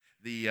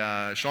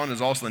Sean is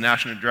also the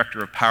National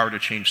Director of Power to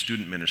Change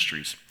Student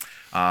Ministries.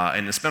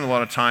 And I spent a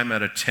lot of time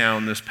out of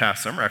town this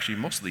past summer. Actually,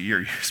 most of the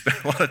year you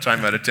spent a lot of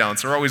time out of town,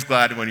 so we're always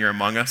glad when you're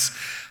among us.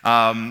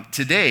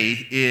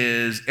 Today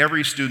is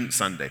Every Student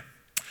Sunday,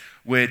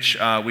 which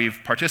we've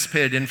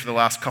participated in for the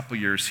last couple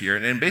years here.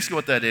 And basically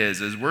what that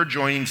is we're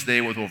joining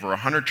today with over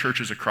 100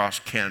 churches across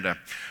Canada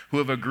who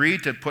have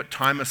agreed to put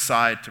time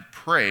aside to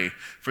pray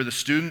for the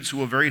students who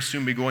will very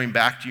soon be going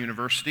back to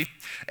university,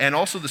 and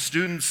also the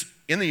students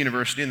in the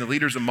university and the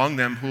leaders among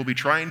them who will be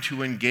trying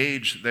to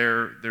engage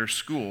their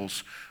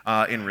schools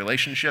in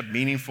relationship,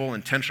 meaningful,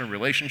 intentional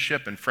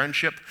relationship and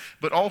friendship,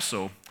 but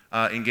also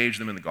engage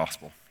them in the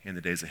gospel in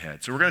the days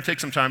ahead. So we're going to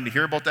take some time to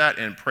hear about that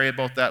and pray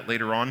about that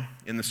later on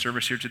in the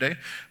service here today.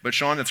 But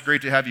Sean, it's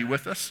great to have you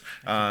with us.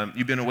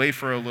 You've been away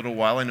for a little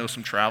while. I know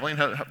some traveling.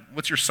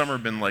 What's your summer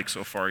been like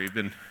so far? You've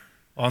been...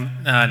 Well,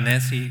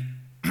 Nancy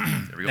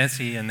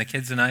and the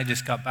kids and I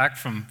just got back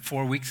from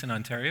 4 weeks in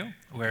Ontario,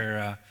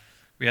 where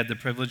we had the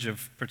privilege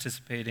of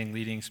participating,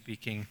 leading,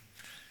 speaking,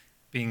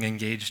 being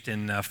engaged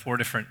in 4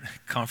 different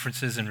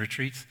conferences and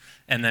retreats.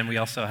 And then we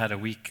also had a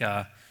week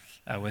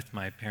with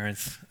my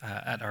parents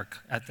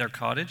at their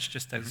cottage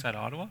just outside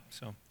Ottawa.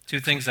 So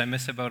 2 things I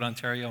miss about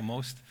Ontario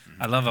most.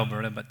 I love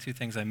Alberta, but 2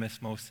 things I miss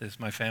most is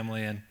my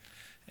family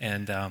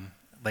and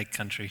lake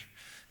country.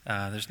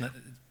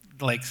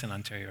 Lakes in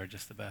Ontario are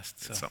just the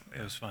best, so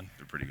it was fun.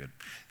 They're pretty good.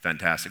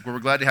 Fantastic. Well,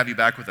 we're glad to have you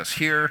back with us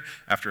here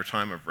after a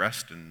time of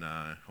rest, and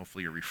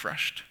hopefully you're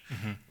refreshed,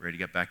 ready to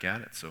get back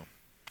at it. So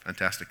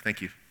fantastic.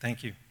 Thank you.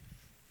 Thank you.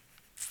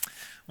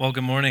 Well,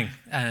 good morning,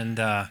 and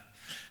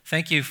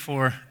thank you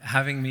for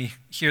having me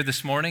here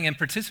this morning and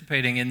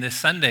participating in this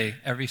Sunday,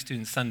 Every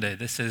Student Sunday.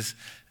 This is,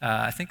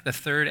 I think, the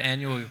 3rd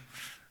annual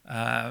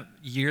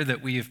year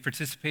that we have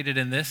participated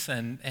in this,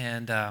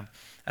 and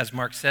as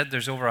Mark said,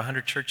 there's over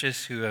 100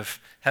 churches who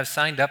have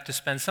signed up to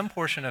spend some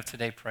portion of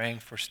today praying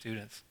for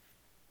students.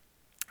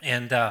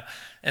 And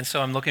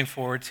so I'm looking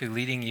forward to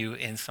leading you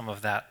in some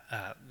of that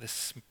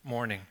this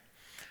morning.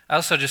 I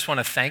also just want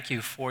to thank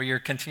you for your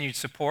continued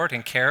support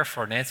and care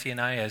for Nancy and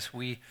I as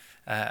we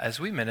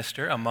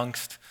minister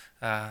amongst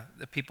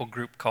the people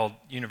group called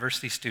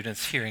university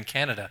students here in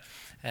Canada.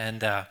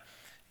 And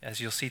as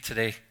you'll see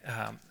today,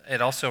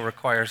 it also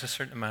requires a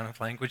certain amount of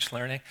language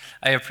learning.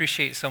 I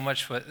appreciate so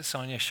much what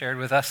Sonia shared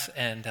with us,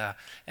 and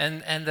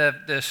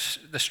the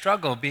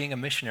struggle of being a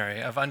missionary,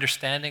 of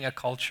understanding a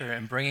culture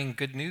and bringing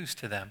good news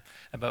to them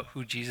about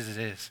who Jesus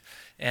is.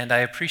 And I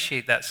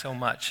appreciate that so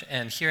much.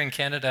 And here in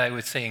Canada, I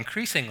would say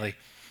increasingly,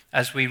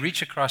 as we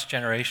reach across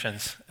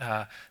generations,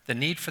 the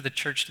need for the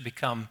church to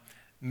become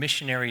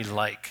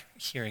missionary-like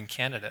here in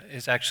Canada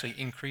is actually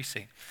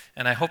increasing.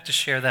 And I hope to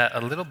share that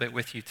a little bit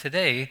with you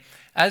today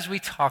as we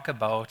talk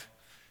about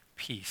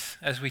peace,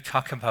 as we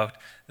talk about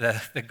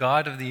the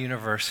God of the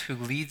universe who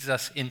leads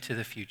us into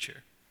the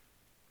future.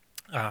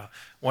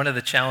 One of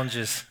the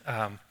challenges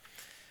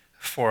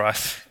for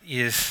us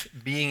is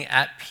being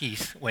at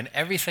peace when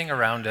everything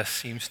around us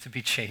seems to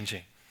be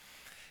changing.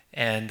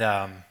 And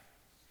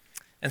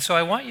so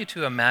I want you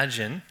to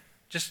imagine,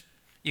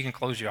 you can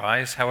close your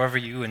eyes, however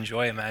you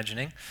enjoy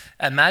imagining.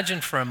 Imagine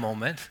for a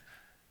moment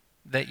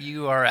that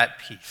you are at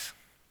peace.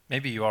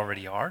 Maybe you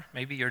already are,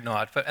 maybe you're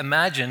not, but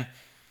imagine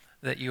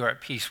that you are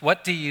at peace.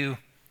 What do you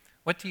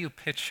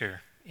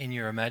picture in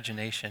your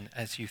imagination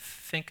as you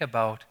think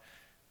about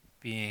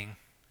being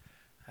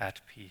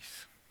at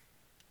peace?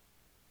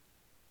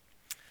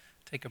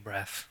 Take a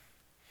breath.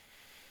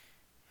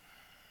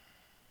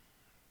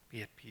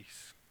 Be at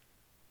peace.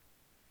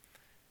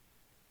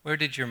 Where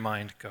did your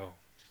mind go?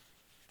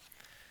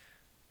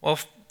 Well,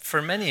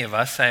 for many of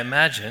us, I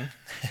imagine,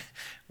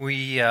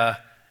 we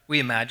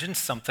imagine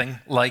something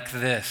like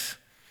this,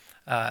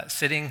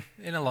 sitting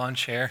in a lawn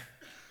chair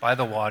by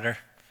the water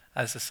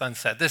as the sun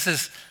set. This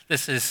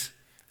is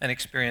an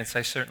experience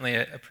I certainly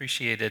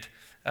appreciated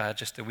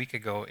just a week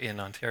ago in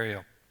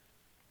Ontario.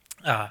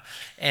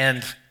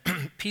 And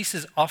peace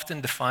is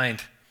often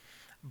defined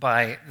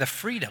by the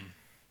freedom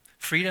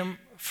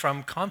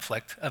from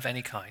conflict of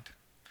any kind,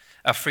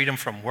 freedom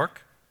from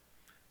work,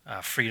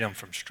 freedom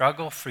from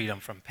struggle, freedom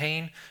from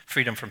pain,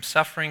 freedom from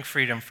suffering,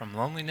 freedom from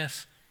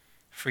loneliness,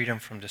 freedom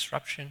from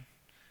disruption,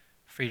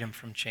 freedom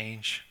from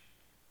change.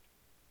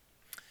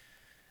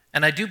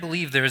 And I do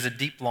believe there is a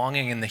deep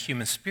longing in the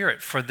human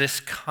spirit for this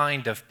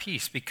kind of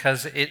peace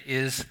because it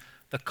is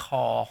the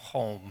call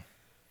home.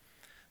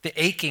 The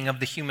aching of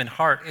the human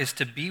heart is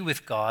to be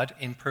with God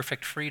in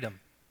perfect freedom.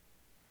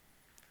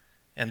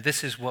 And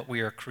this is what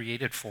we are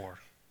created for.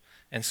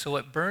 And so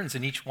it burns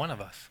in each one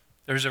of us.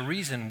 There's a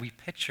reason we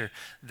picture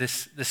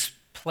this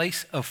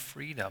place of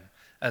freedom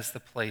as the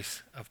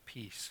place of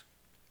peace.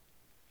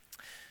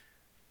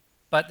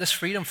 But this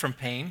freedom from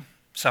pain,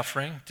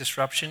 suffering,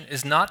 disruption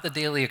is not the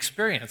daily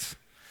experience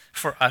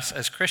for us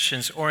as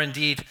Christians, or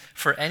indeed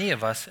for any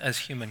of us as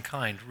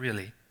humankind,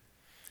 really.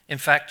 In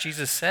fact,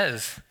 Jesus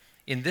says,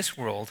 in this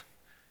world,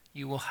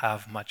 you will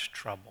have much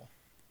trouble.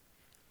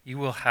 You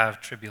will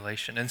have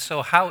tribulation. And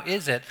so how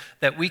is it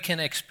that we can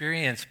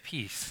experience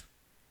peace?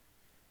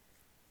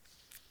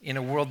 in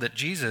a world that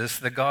Jesus,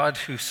 the God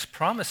who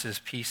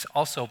promises peace,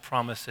 also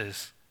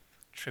promises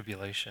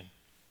tribulation.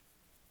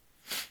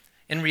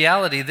 In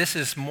reality, this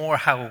is more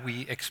how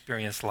we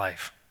experience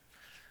life.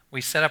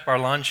 We set up our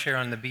lawn chair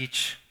on the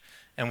beach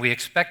and we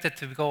expect it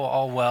to go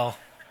all well.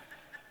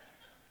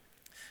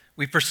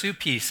 We pursue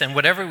peace, and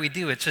whatever we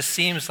do, it just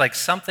seems like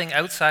something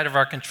outside of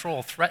our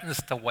control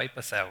threatens to wipe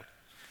us out,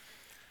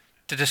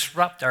 to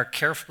disrupt our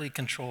carefully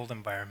controlled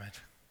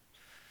environment.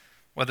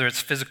 Whether it's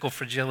physical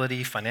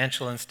fragility,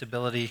 financial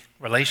instability,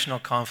 relational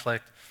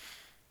conflict,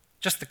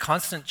 just the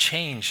constant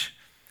change,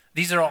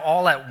 these are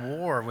all at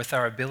war with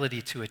our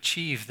ability to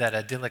achieve that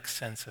idyllic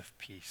sense of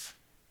peace.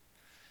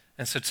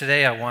 And so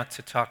today I want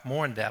to talk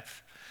more in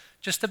depth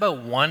just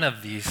about one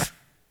of these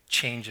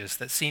changes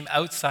that seem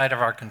outside of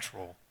our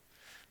control,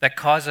 that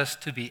cause us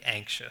to be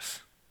anxious,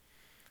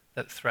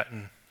 that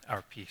threaten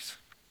our peace.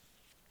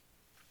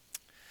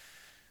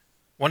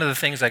 One of the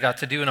things I got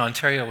to do in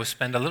Ontario was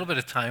spend a little bit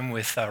of time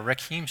with Rick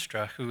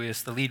Heemstra, who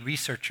is the lead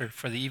researcher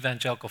for the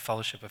Evangelical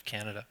Fellowship of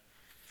Canada.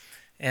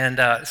 And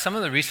some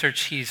of the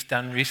research he's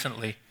done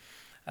recently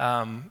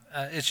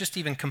is just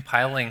even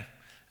compiling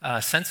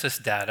census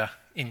data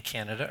in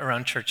Canada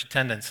around church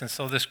attendance. And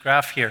so this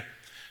graph here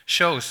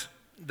shows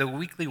the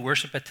weekly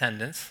worship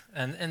attendance,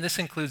 and this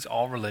includes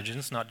all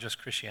religions, not just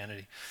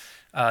Christianity,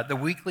 the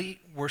weekly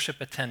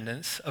worship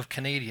attendance of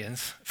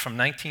Canadians from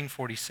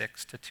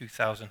 1946 to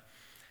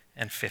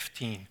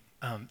 2015.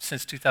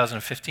 Since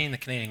 2015, the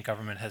Canadian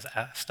government has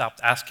stopped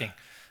asking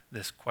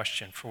this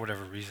question for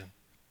whatever reason.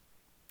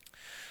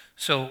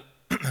 So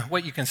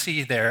what you can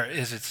see there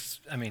is it's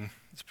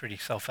pretty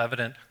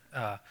self-evident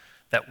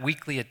that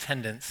weekly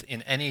attendance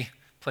in any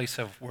place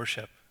of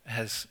worship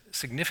has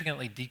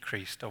significantly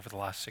decreased over the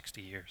last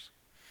 60 years.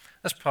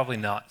 That's probably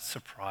not a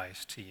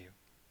surprise to you.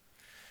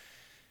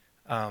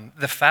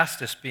 The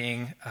fastest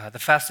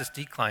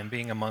decline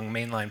being among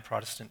mainline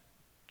Protestant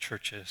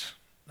churches.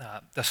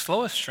 The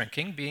slowest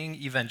shrinking being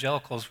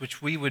evangelicals,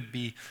 which we would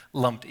be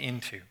lumped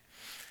into.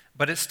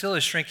 But it still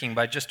is shrinking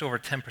by just over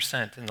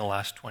 10% in the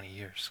last 20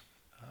 years.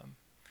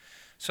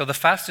 So the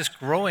fastest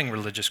growing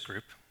religious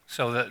group,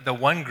 so the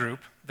one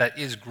group that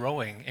is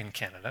growing in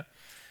Canada,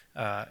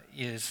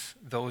 is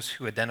those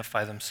who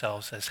identify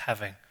themselves as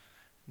having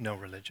no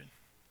religion.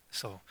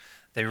 So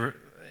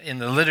in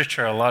the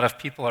literature, a lot of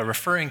people are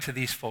referring to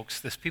these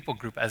folks, this people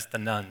group, as the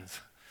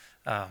nuns.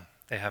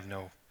 They have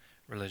no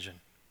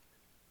religion.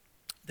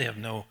 They have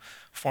no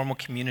formal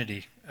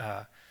community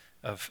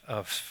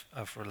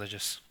of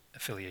religious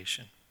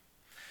affiliation.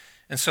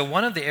 And so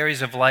one of the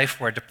areas of life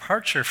where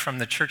departure from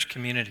the church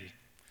community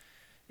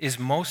is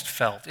most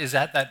felt, is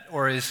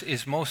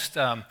most,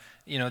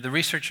 the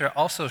researcher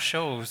also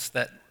shows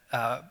that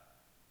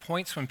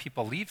points when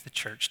people leave the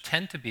church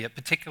tend to be at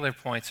particular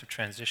points of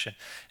transition.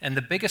 And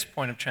the biggest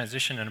point of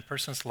transition in a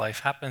person's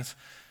life happens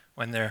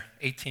when they're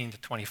 18 to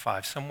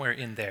 25, somewhere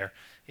in there,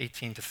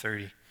 18 to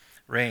 30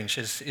 range,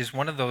 is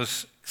one of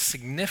those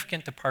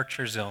significant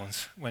departure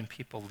zones when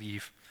people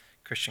leave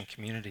Christian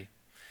community.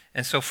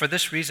 And so for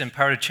this reason,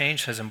 Power to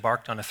Change has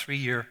embarked on a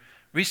 3-year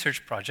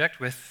research project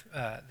with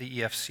the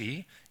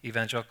EFC,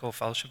 Evangelical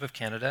Fellowship of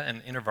Canada,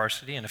 and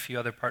InterVarsity, and a few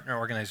other partner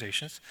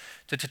organizations,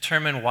 to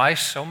determine why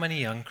so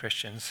many young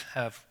Christians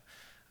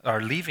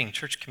are leaving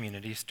church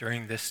communities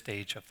during this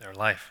stage of their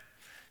life.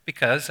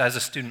 Because as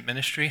a student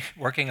ministry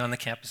working on the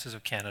campuses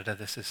of Canada,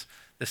 this is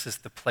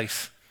the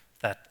place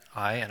that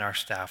I and our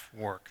staff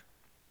work.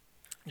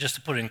 Just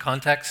to put it in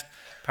context,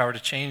 Power to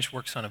Change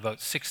works on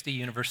about 60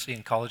 university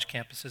and college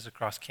campuses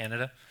across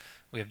Canada.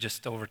 We have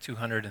just over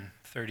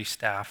 230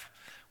 staff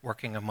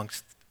working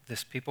amongst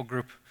this people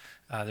group.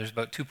 There's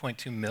about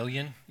 2.2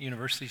 million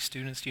university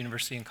students,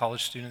 university and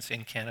college students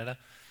in Canada,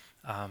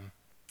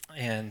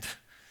 and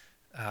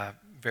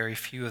very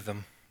few of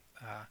them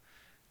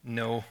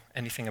know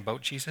anything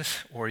about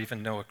Jesus or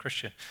even know a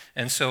Christian.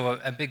 And so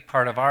a big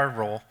part of our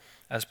role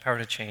as Power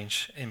to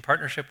Change, in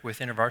partnership with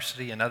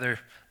InterVarsity and other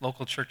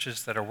local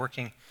churches that are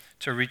working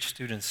to reach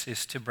students,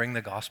 is to bring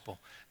the gospel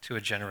to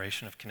a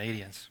generation of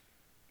Canadians.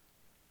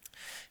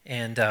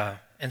 And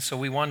so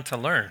we wanted to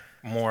learn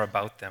more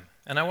about them.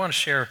 And I want to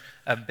share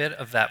a bit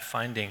of that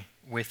finding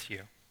with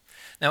you.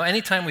 Now,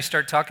 anytime we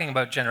start talking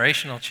about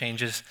generational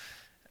changes,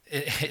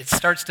 it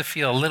starts to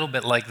feel a little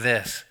bit like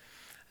this.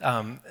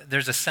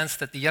 There's a sense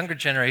that the younger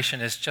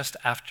generation is just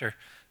after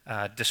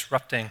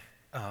disrupting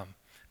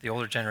the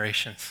older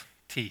generation's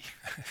tea.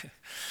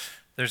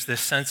 There's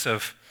this sense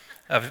of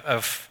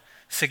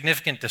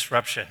significant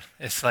disruption.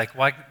 It's like,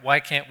 why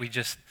can't we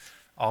just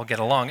all get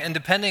along? And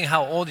depending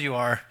how old you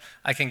are,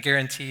 I can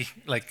guarantee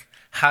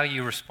how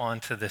you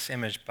respond to this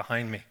image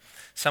behind me.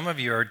 Some of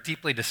you are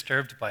deeply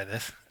disturbed by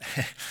this,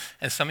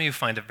 and some of you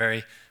find it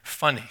very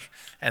funny.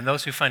 And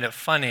those who find it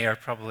funny are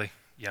probably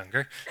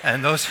younger,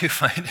 and those who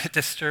find it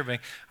disturbing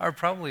are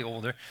probably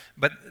older.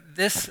 But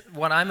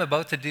what I'm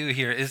about to do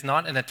here is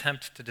not an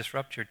attempt to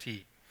disrupt your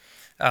tea.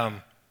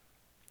 But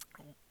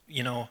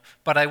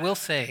I will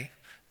say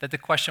that the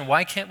question,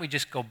 why can't we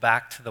just go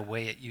back to the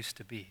way it used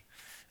to be,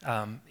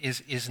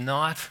 is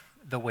not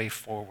the way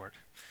forward.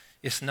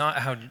 is not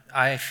how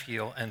I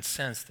feel and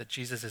sense that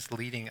Jesus is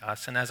leading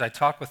us. And as I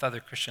talk with other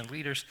Christian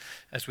leaders,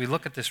 as we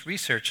look at this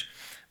research,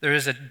 there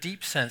is a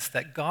deep sense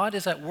that God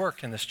is at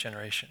work in this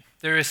generation.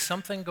 There is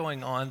something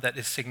going on that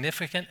is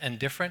significant and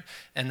different,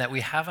 and that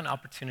we have an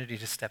opportunity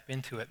to step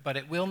into it, but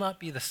it will not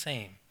be the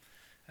same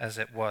as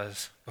it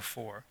was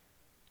before.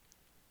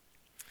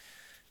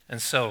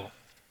 And so,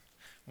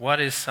 what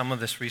is some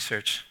of this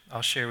research?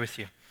 I'll share with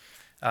you.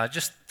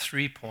 Just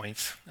 3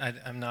 points.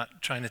 I'm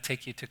not trying to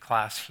take you to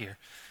class here.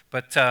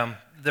 But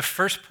the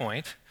first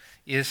point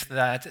is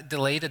that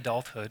delayed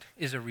adulthood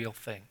is a real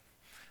thing.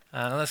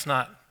 That's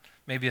not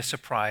maybe a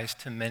surprise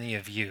to many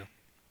of you.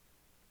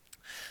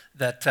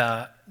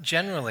 That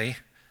generally,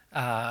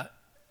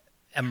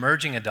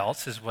 emerging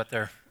adults is what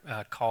they're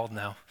called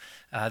now.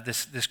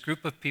 This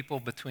group of people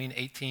between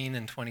 18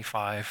 and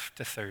 25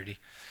 to 30,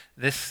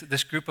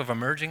 this group of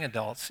emerging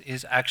adults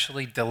is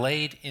actually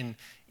delayed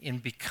in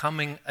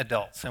becoming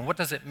adults. And what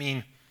does it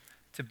mean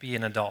to be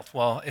an adult?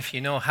 Well, if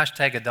you know,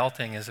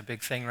 #adulting is a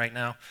big thing right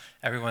now.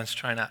 Everyone's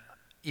trying to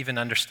even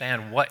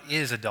understand what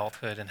is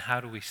adulthood and how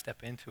do we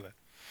step into it.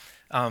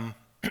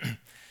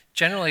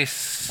 Generally,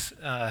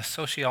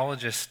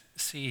 sociologists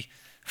see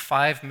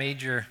 5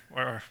 major,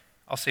 or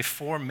I'll say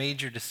 4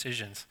 major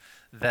decisions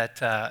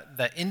that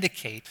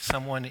indicate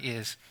someone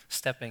is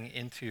stepping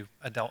into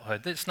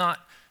adulthood. It's not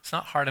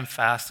hard and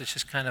fast. It's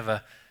just kind of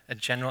a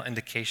general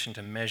indication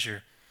to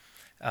measure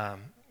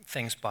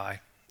things by.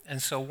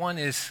 And so one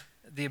is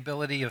the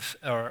ability of,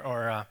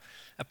 or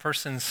a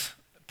person's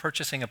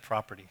purchasing a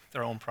property,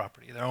 their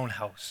own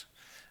house.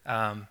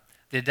 The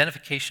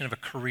identification of a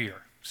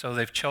career. So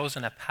they've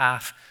chosen a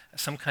path,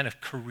 some kind of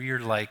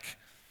career-like,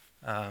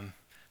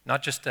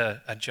 not just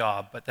a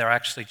job, but they're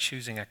actually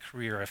choosing a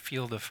career, a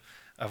field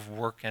of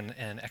work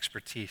and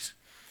expertise.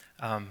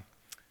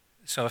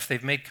 So if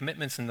they've made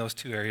commitments in those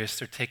 2 areas,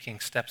 they're taking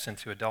steps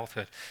into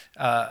adulthood.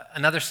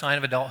 Another sign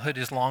of adulthood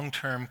is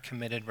long-term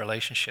committed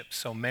relationships.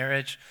 So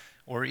marriage,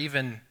 or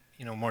even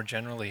more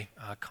generally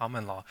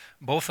common law,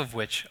 both of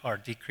which are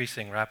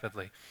decreasing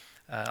rapidly.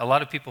 A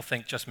lot of people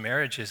think just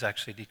marriage is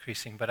actually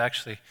decreasing, but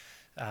actually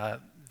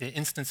the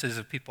instances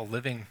of people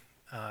living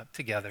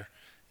together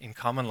in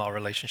common law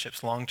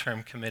relationships,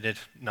 long-term committed,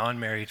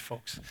 non-married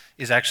folks,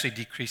 is actually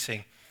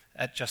decreasing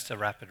at just a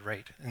rapid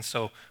rate. And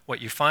so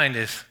what you find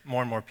is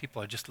more and more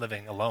people are just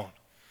living alone.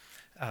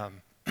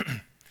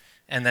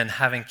 And then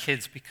having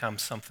kids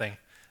becomes something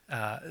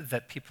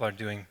that people are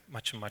doing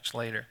much, much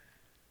later.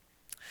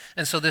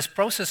 And so this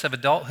process of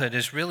adulthood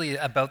is really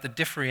about the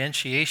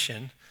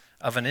differentiation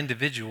of an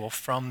individual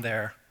from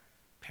their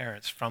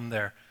parents, from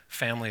their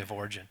family of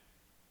origin.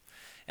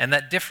 And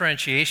that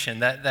differentiation,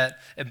 that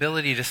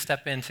ability to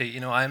step into,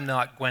 I'm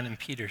not Gwen and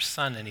Peter's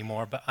son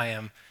anymore, but I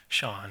am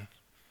Sean.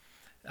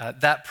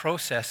 That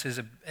process is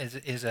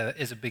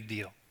a big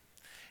deal.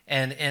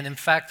 And in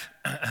fact,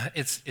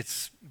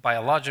 it's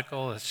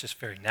biological, it's just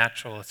very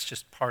natural, it's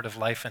just part of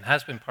life and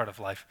has been part of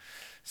life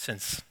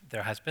since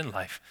there has been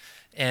life.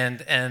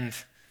 And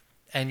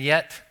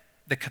yet,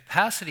 the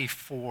capacity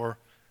for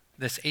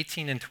this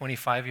 18 and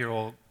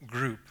 25-year-old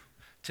group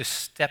to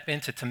step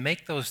into, to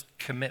make those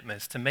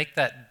commitments, to make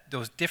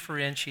those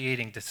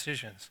differentiating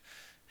decisions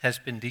has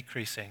been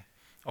decreasing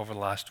over the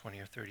last 20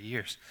 or 30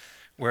 years,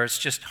 where it's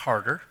just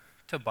harder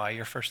to buy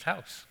your first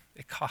house.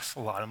 It costs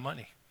a lot of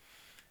money,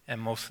 and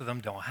most of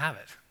them don't have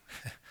it,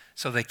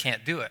 so they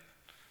can't do it.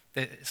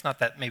 It's not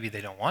that maybe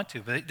they don't want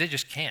to, but they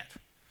just can't.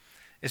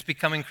 It's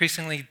become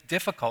increasingly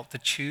difficult to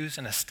choose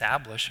and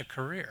establish a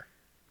career.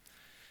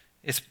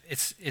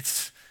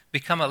 It's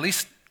become at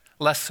least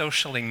less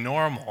socially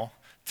normal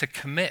to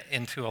commit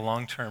into a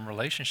long-term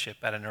relationship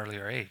at an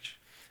earlier age.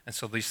 And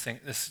so these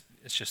things,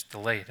 it's just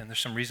delayed, and there's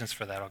some reasons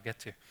for that I'll get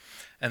to.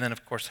 And then,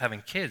 of course,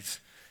 having kids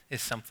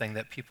is something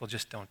that people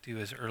just don't do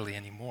as early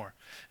anymore.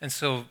 And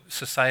so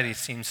society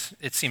seems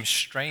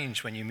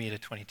strange when you meet a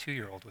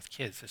 22-year-old with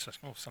kids. It's just,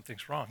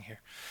 something's wrong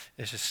here.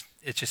 It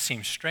just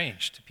seems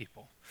strange to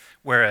people.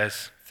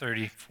 Whereas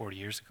 30, 40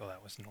 years ago,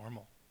 that was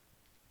normal.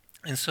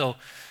 And so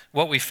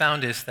what we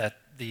found is that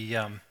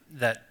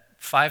that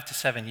 5 to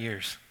 7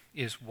 years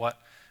is what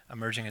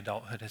emerging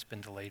adulthood has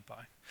been delayed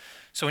by.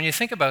 So when you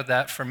think about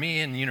that, for me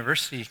in the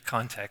university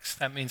context,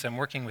 that means I'm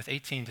working with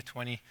 18 to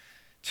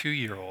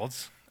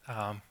 22-year-olds,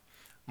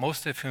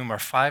 most of whom are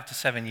 5 to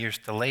 7 years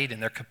delayed in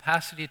their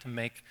capacity to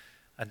make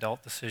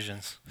adult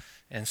decisions.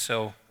 And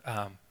so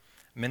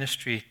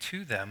ministry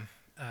to them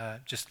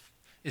just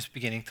is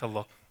beginning to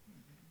look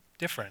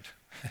different.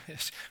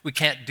 We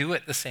can't do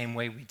it the same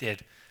way we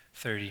did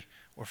 30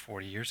 or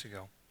 40 years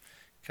ago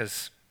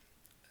because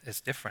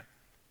it's different.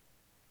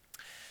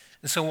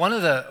 And so one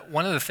of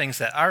the things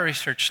that our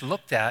research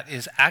looked at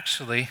is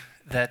actually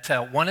that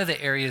one of the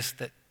areas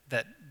that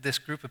this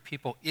group of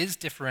people is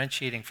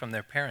differentiating from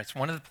their parents,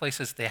 one of the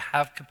places they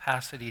have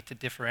capacity to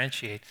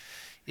differentiate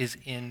is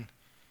in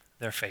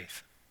their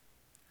faith.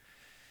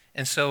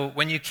 And so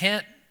when you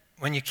can't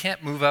when you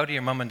can't move out of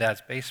your mom and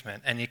dad's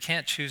basement and you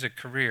can't choose a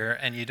career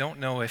and you don't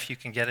know if you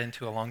can get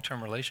into a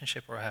long-term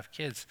relationship or have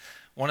kids,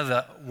 one of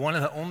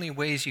the only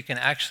ways you can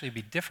actually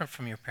be different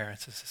from your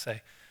parents is to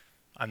say,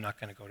 I'm not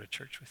going to go to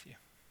church with you.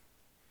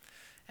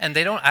 And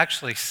they don't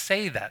actually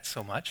say that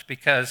so much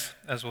because,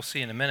 as we'll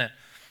see in a minute,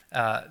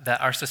 that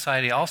our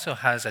society also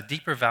has a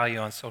deeper value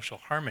on social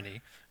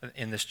harmony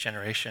in this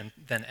generation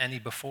than any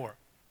before.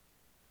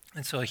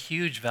 And so a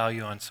huge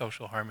value on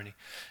social harmony.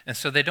 And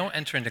so they don't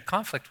enter into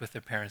conflict with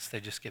their parents, they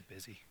just get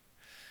busy.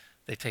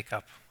 They take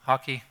up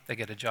hockey, they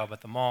get a job at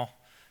the mall,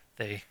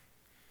 they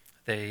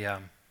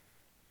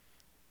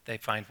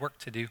find work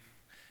to do,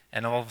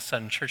 and all of a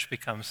sudden church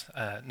becomes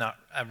not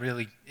a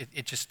really,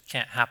 it just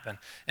can't happen.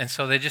 And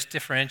so they just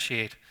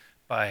differentiate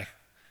by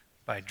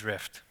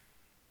drift.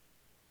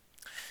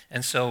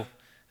 And so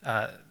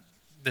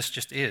this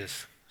just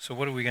is. So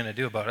what are we going to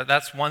do about it?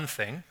 That's one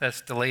thing. That's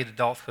delayed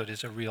adulthood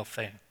is a real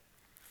thing.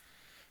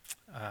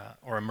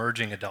 Or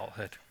emerging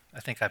adulthood.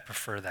 I think I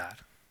prefer that.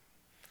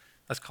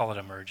 Let's call it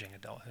emerging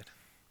adulthood.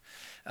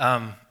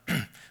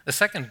 The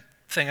second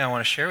thing I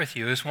want to share with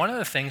you is one of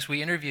the things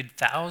we interviewed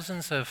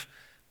thousands of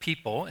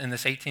people in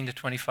this 18 to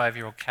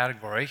 25-year-old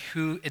category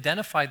who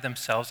identified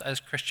themselves as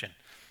Christian.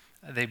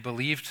 They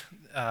believed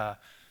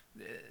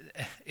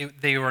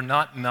they were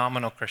not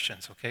nominal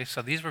Christians, okay?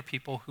 So these were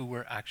people who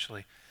were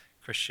actually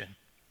Christian,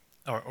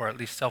 or at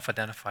least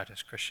self-identified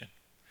as Christian.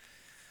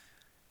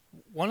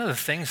 One of the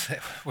things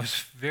that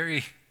was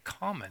very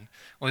common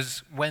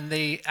was when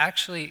they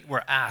actually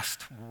were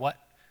asked what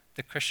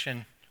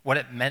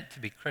it meant to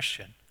be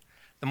Christian,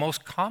 the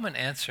most common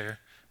answer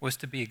was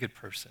to be a good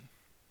person.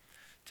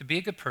 To be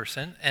a good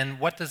person, and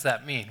what does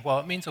that mean? Well,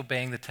 it means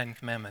obeying the 10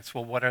 Commandments.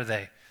 Well, what are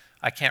they?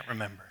 I can't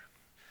remember.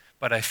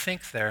 But I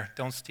think they're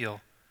don't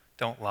steal,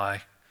 don't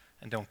lie,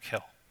 and don't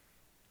kill.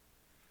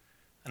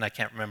 And I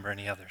can't remember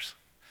any others.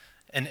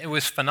 And it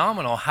was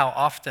phenomenal how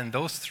often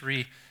those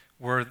three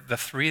were the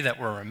three that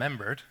were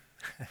remembered.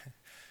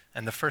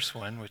 And the first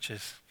one, which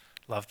is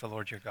love the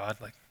Lord your God,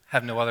 like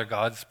have no other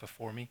gods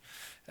before me,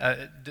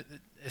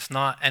 it's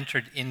not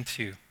entered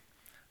into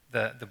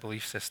the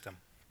belief system.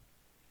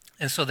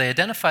 And so they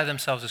identify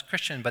themselves as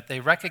Christian, but they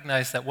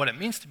recognize that what it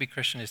means to be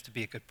Christian is to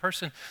be a good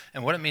person,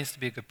 and what it means to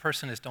be a good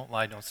person is don't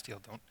lie, don't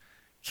steal, don't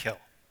kill.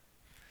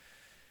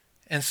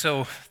 And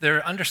so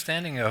their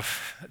understanding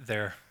of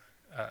their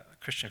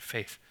Christian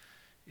faith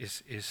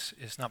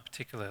is not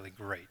particularly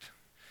great.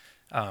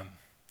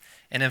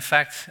 And in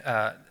fact,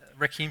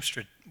 Rick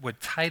Heemstra would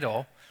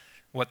title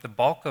what the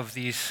bulk of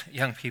these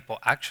young people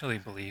actually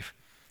believe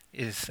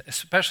is,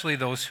 especially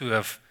those who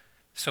have,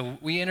 so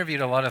we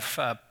interviewed a lot of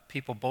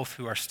people both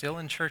who are still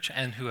in church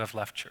and who have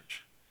left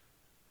church.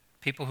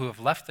 People who have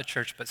left the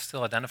church but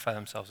still identify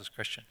themselves as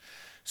Christian.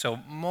 So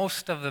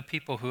most of the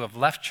people who have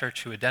left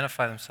church who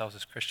identify themselves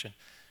as Christian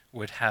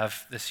would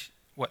have this,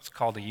 what's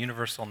called a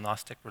universal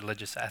Gnostic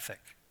religious ethic,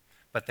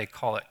 but they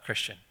call it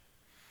Christian.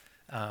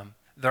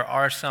 There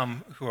are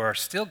some who are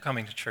still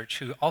coming to church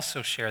who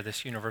also share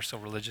this universal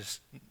religious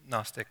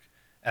Gnostic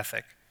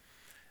ethic,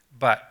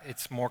 but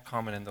it's more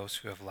common in those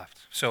who have left.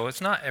 So it's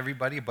not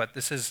everybody, but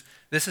this is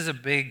a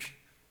big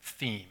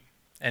theme,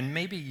 and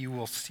maybe you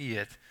will see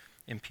it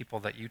in people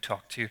that you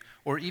talk to,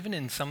 or even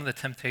in some of the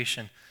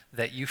temptation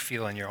that you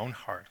feel in your own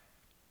heart.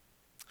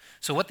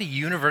 So what the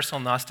universal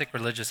Gnostic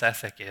religious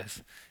ethic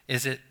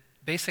is it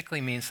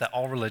basically means that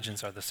all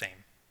religions are the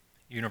same,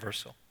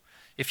 universal.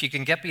 If you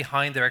can get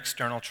behind their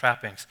external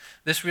trappings,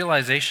 this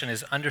realization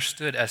is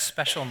understood as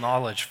special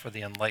knowledge for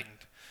the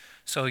enlightened.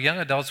 So young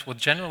adults will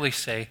generally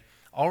say,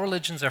 all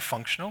religions are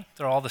functional,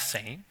 they're all the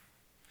same.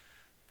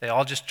 They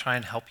all just try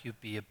and help you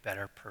be a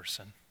better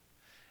person.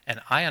 And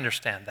I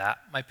understand that.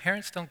 My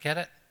parents don't get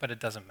it, but it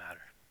doesn't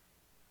matter.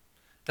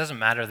 It doesn't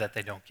matter that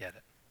they don't get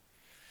it.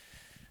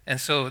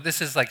 And so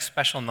this is like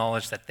special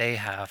knowledge that they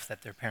have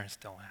that their parents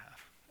don't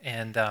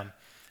have.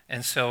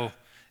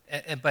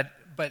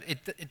 But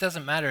it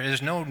doesn't matter.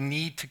 There's no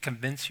need to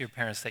convince your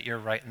parents that you're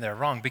right and they're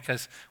wrong,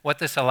 because what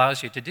this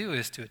allows you to do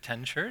is to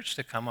attend church,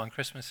 to come on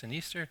Christmas and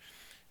Easter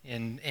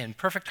in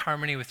perfect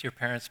harmony with your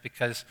parents,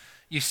 because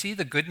you see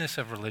the goodness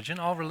of religion.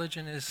 All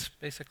religion is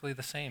basically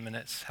the same, and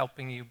it's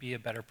helping you be a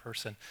better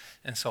person.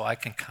 And so I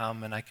can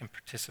come and I can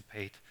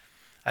participate.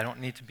 I don't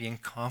need to be in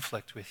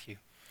conflict with you,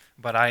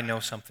 but I know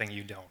something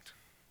you don't.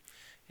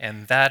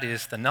 And that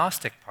is the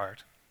Gnostic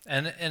part.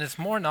 And it's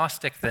more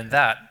Gnostic than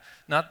that.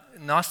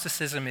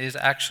 Gnosticism is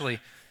actually,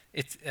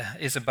 it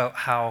is about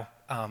how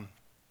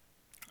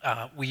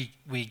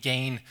we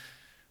gain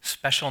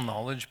special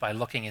knowledge by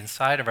looking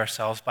inside of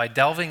ourselves, by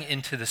delving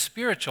into the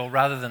spiritual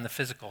rather than the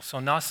physical. So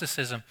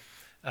Gnosticism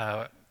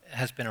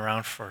has been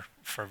around for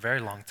a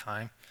very long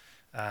time,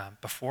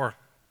 before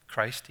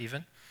Christ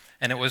even.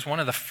 And it was one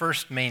of the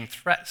first main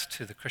threats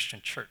to the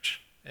Christian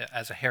church.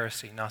 As a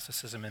heresy,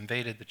 Gnosticism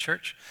invaded the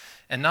church.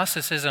 And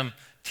Gnosticism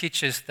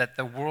teaches that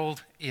the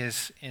world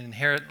is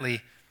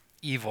inherently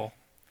evil,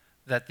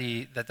 that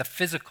the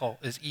physical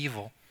is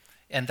evil,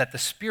 and that the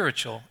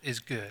spiritual is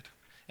good.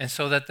 And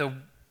so that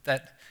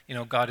that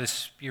God is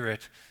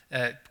spirit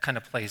kind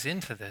of plays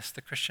into this.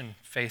 The Christian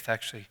faith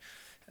actually,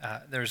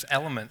 there's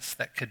elements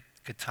that could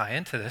tie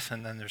into this,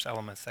 and then there's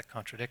elements that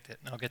contradict it,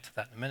 and I'll get to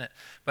that in a minute.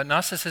 But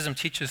Gnosticism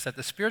teaches that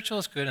the spiritual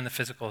is good and the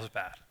physical is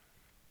bad.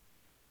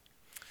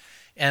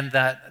 And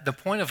that the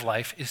point of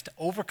life is to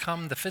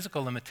overcome the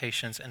physical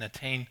limitations and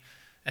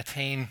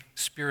attain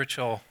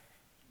spiritual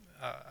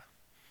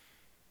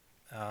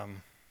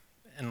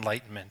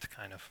enlightenment,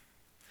 kind of.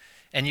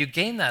 And you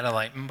gain that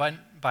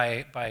enlightenment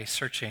by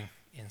searching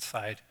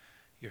inside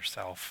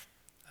yourself.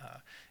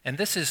 And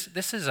this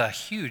is a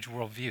huge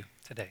worldview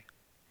today.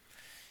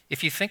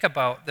 If you think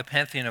about the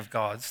pantheon of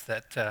gods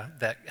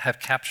that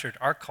have captured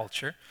our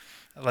culture,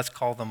 let's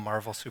call them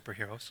Marvel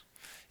superheroes.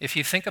 If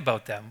you think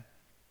about them,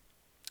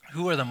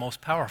 who are the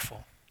most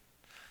powerful?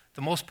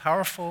 The most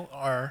powerful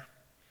are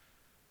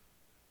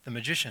the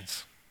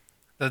magicians.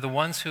 They're the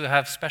ones who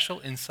have special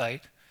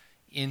insight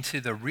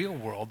into the real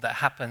world that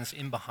happens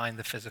in behind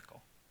the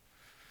physical.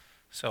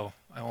 So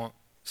I won't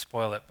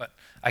spoil it, but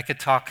I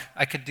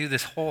could do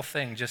this whole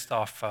thing just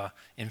off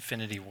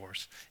Infinity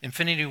Wars.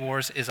 Infinity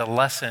Wars is a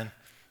lesson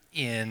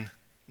in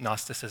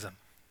Gnosticism.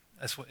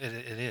 That's what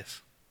it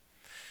is.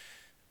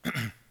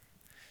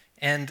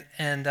 And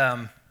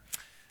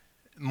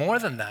more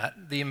than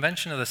that, the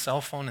invention of the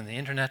cell phone and the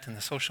internet and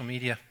the social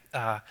media,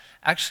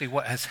 actually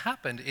what has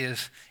happened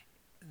is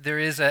there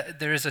is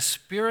a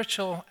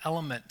spiritual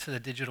element to the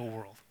digital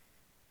world.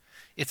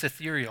 It's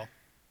ethereal.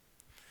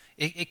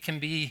 It can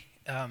be,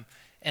 how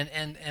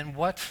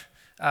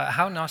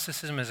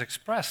Gnosticism is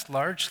expressed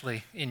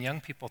largely in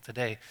young people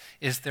today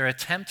is their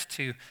attempt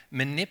to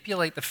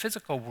manipulate the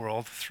physical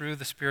world through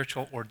the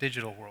spiritual or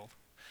digital world.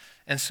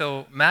 And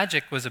so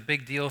magic was a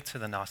big deal to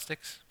the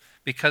Gnostics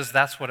because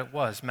that's what it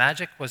was.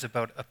 Magic was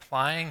about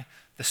applying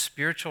the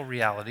spiritual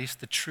realities,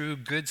 the true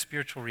good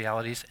spiritual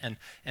realities,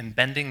 and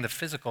bending the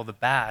physical, the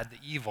bad, the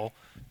evil,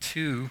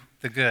 to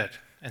the good.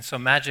 And so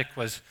magic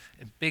was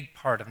a big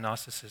part of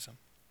Gnosticism.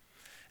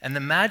 And the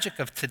magic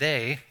of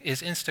today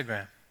is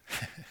Instagram.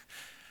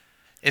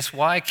 It's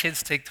why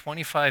kids take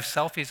 25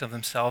 selfies of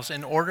themselves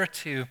in order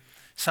to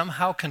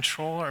somehow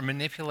control or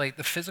manipulate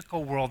the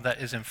physical world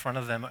that is in front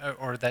of them,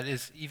 or that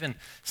is even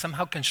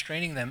somehow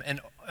constraining them,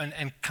 and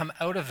come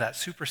out of that,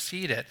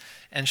 supersede it,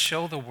 and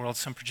show the world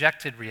some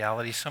projected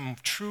reality, some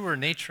truer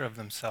nature of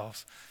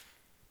themselves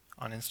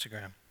on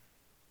Instagram.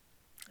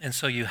 And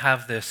so you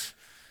have this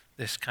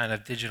kind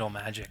of digital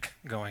magic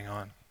going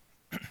on.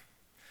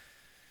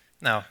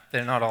 Now,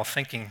 they're not all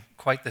thinking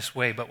quite this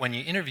way, but when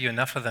you interview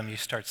enough of them, you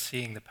start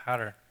seeing the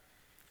pattern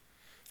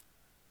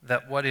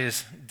that what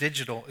is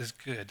digital is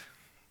good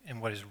and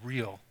what is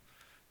real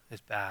is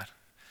bad.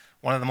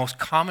 One of the most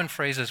common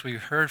phrases we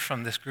heard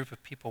from this group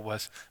of people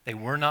was they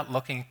were not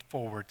looking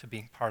forward to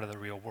being part of the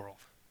real world.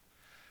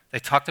 They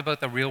talked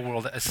about the real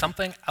world as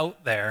something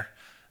out there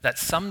that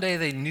someday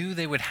they knew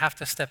they would have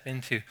to step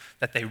into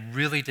that they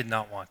really did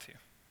not want to.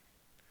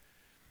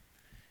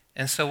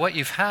 And so what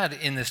you've had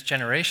in this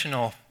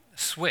generational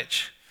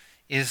switch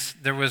is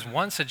there was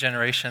once a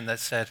generation that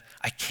said,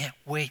 I can't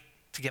wait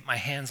to get my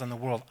hands on the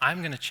world. I'm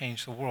going to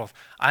change the world.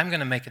 I'm going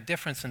to make a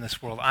difference in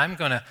this world. I'm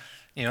going to,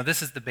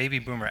 this is the baby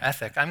boomer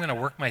ethic. I'm going to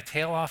work my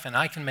tail off and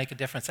I can make a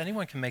difference.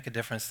 Anyone can make a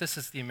difference. This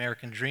is the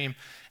American dream.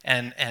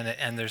 And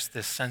there's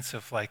this sense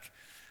of like,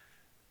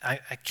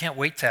 I can't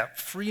wait to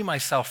free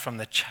myself from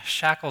the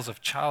shackles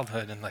of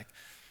childhood and like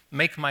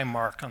make my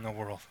mark on the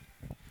world.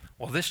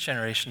 Well, this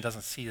generation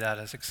doesn't see that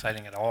as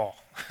exciting at all.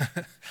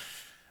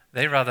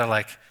 They rather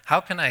like,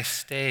 how can I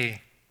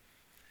stay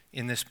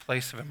in this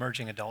place of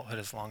emerging adulthood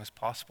as long as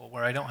possible,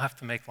 where I don't have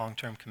to make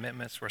long-term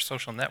commitments, where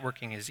social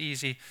networking is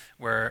easy,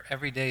 where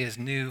every day is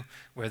new,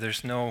 where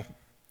there's no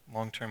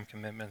long-term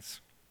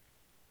commitments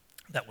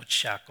that would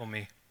shackle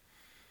me.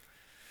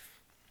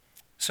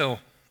 So,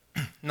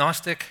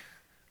 Gnostic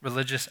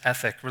religious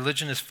ethic.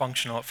 Religion is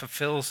functional. It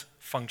fulfills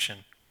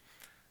function.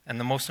 And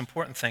the most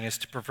important thing is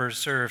to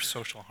preserve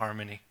social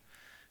harmony.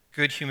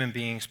 Good human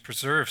beings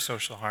preserve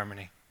social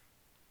harmony.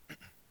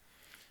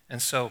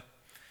 And so,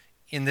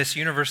 in this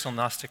universal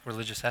Gnostic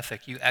religious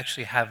ethic, you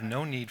actually have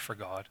no need for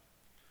God,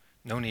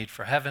 no need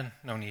for heaven,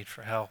 no need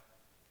for hell.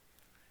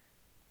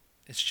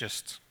 It's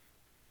just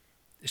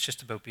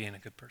about being a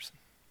good person.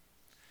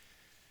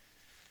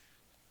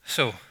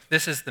 So,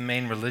 this is the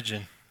main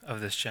religion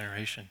of this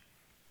generation.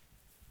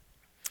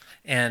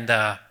 And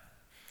I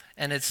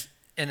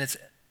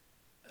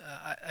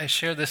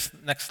share this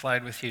next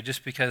slide with you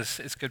just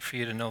because it's good for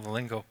you to know the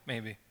lingo,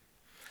 maybe.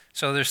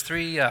 So there's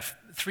three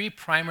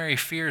primary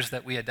fears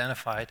that we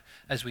identified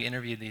as we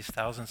interviewed these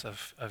thousands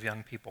of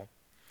young people.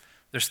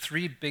 There's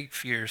three big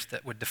fears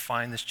that would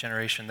define this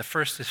generation. The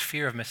first is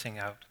fear of missing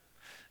out.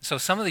 So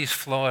some of these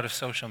flow out of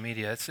social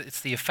media.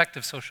 It's the effect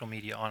of social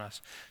media on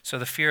us. So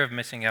the fear of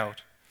missing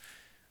out.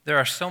 There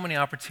are so many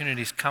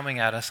opportunities coming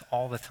at us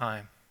all the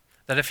time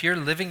that if you're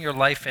living your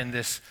life in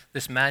this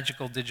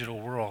magical digital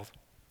world,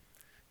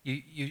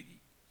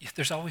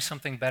 there's always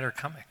something better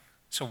coming.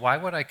 So why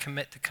would I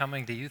commit to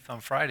coming to youth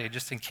on Friday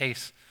just in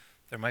case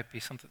There might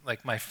be something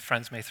like my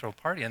friends may throw a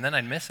party, and then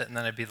I'd miss it, and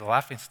then I'd be the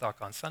laughingstock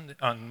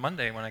on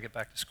Monday when I get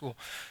back to school.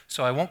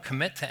 So I won't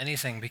commit to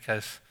anything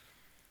because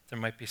there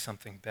might be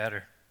something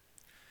better.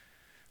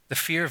 The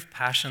fear of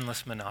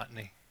passionless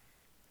monotony.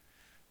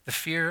 The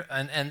fear,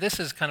 and this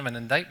is kind of an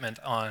indictment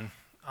on,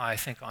 I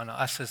think, on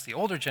us as the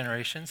older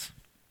generations,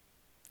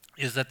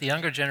 is that the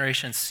younger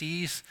generation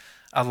sees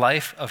a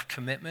life of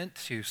commitment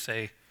to,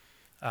 say,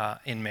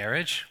 in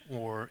marriage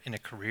or in a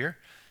career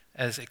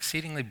as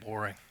exceedingly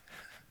boring.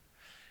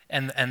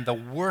 And the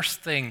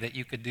worst thing that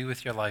you could do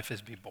with your life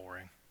is be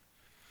boring.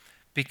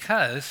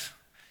 Because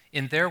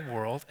in their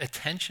world,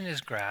 attention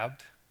is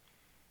grabbed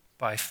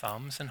by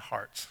thumbs and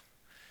hearts.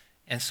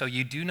 And so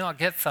you do not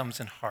get thumbs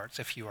and hearts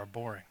if you are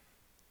boring.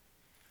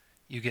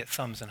 You get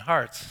thumbs and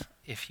hearts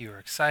if you are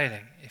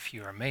exciting, if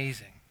you are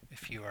amazing,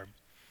 if you are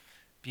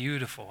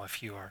beautiful,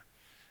 if you are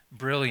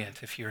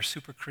brilliant, if you are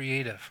super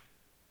creative.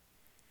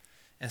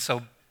 And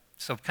so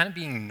kind of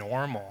being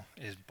normal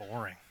is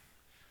boring.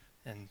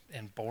 And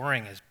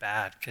boring is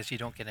bad because you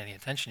don't get any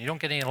attention. You don't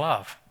get any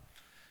love.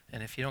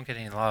 And if you don't get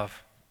any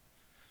love,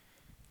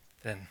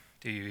 then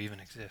do you even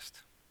exist?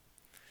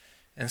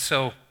 And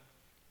so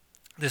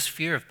this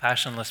fear of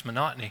passionless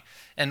monotony,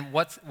 and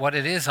what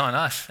it is on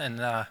us, and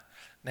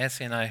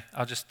Nancy and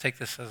I'll just take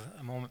this as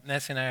a moment.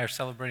 Nancy and I are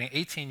celebrating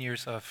 18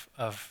 years of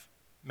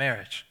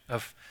marriage,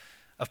 of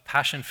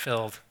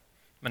passion-filled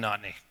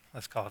monotony.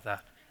 Let's call it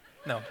that.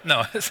 No.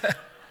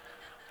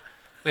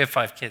 We have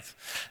 5 kids.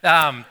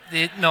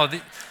 It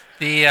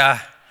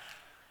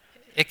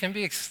can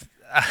be,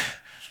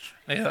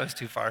 maybe that was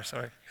too far,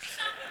 sorry.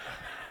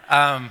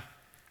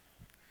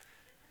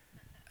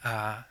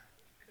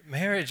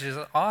 Marriage is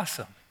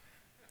awesome.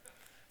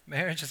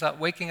 Marriage is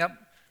waking up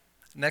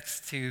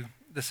next to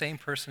the same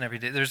person every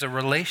day. There's a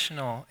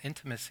relational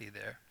intimacy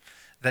there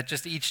that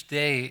just each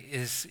day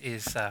is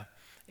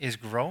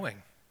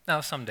growing.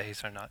 Now, some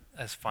days are not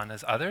as fun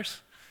as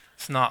others.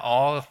 It's not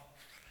all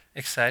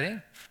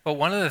exciting. But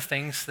one of the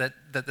things that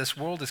this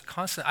world is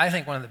constant, I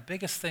think one of the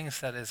biggest things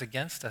that is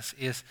against us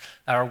is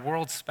our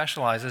world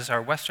specializes,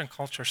 our Western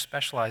culture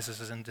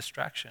specializes in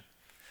distraction.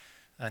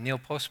 Neil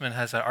Postman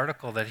has an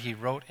article that he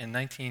wrote in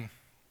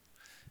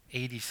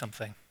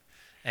 1980-something,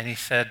 and he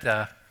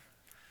said,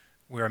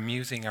 we're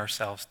amusing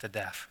ourselves to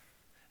death.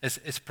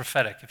 It's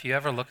prophetic. If you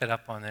ever look it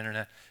up on the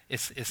internet,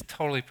 it's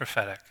totally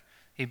prophetic.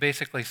 He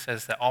basically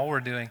says that all we're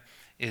doing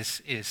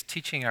is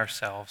teaching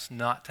ourselves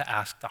not to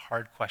ask the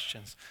hard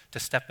questions, to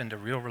step into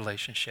real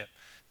relationship,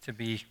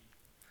 we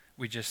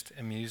just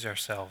amuse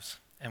ourselves,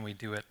 and we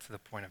do it to the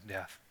point of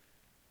death.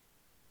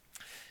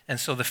 And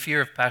so the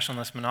fear of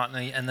passionless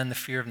monotony, and then the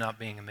fear of not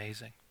being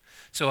amazing.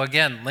 So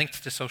again,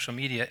 linked to social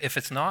media, if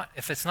it's not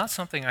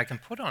something I can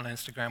put on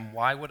Instagram,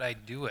 why would I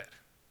do it?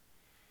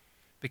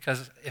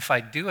 Because if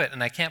I do it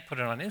and I can't put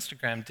it on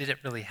Instagram, did it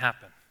really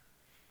happen?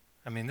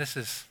 I mean,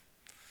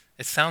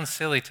 it sounds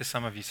silly to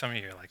some of you. Some of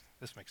you are like,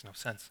 this makes no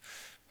sense.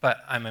 But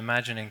I'm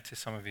imagining to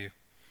some of you,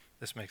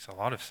 this makes a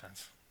lot of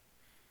sense.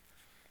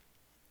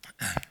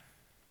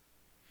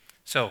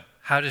 So,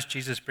 how does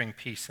Jesus bring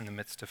peace in the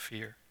midst of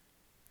fear?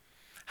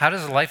 How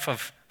does a life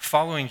of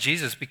following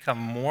Jesus become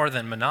more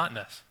than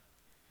monotonous?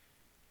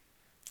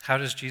 How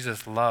does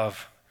Jesus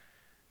love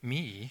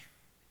me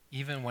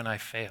even when I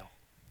fail?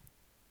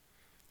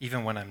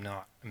 Even when I'm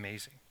not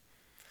amazing?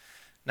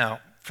 Now,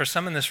 for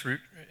some in this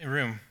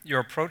room, your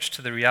approach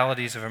to the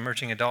realities of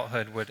emerging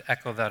adulthood would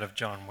echo that of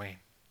John Wayne.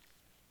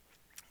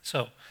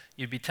 So,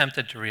 you'd be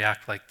tempted to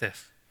react like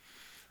this.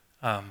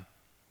 How's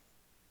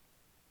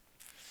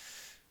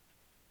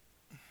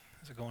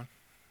it going?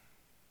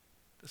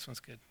 This one's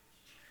good.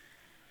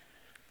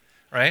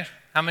 Right?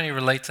 How many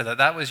relate to that?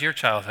 That was your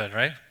childhood,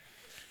 right?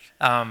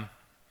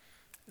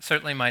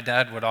 Certainly my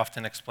dad would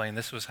often explain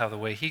this was how the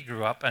way he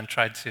grew up and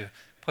tried to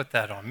put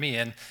that on me.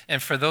 And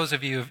for those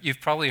of you, you've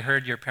probably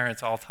heard your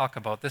parents all talk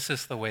about this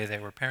is the way they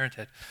were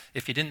parented.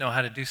 If you didn't know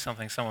how to do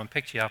something, someone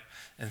picked you up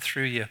and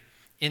threw you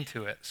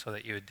into it so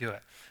that you would do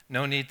it.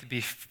 No need to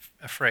be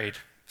afraid.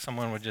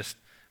 Someone would just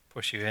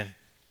push you in.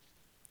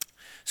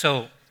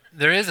 So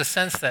there is a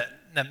sense that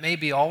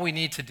maybe all we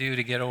need to do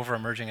to get over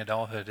emerging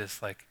adulthood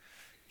is like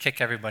kick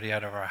everybody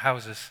out of our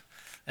houses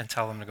and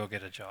tell them to go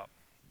get a job.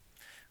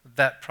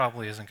 That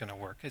probably isn't going to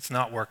work. It's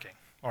not working.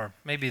 Or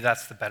maybe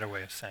that's the better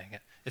way of saying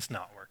it. It's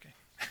not working.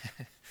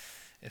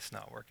 It's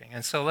not working.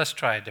 And so let's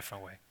try a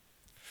different way.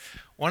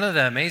 One of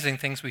the amazing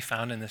things we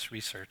found in this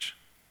research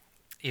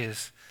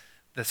is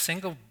the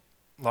single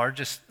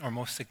largest or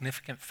most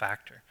significant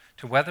factor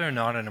to whether or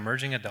not an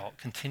emerging adult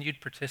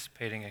continued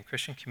participating in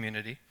Christian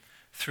community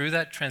through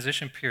that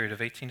transition period of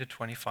 18 to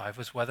 25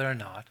 was whether or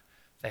not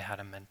they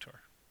had a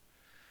mentor.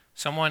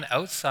 Someone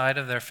outside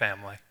of their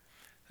family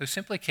who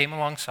simply came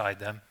alongside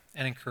them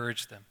and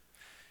encouraged them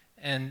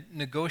and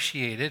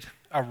negotiated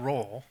a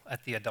role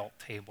at the adult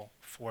table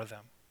for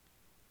them.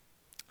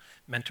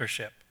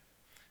 Mentorship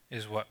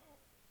is what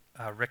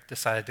Rick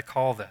decided to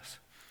call this.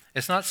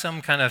 It's not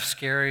some kind of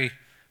scary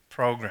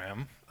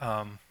program.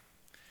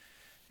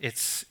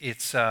 It's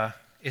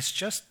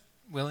just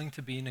willing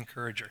to be an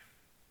encourager,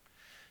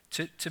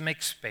 to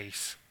make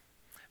space.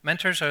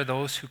 Mentors are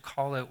those who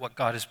call out what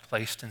God has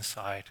placed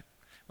inside.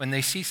 When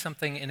they see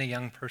something in a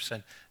young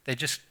person, they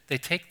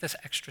take this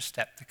extra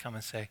step to come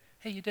and say,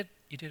 hey, you did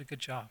a good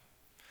job.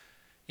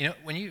 You know,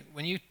 when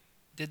you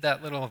did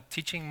that little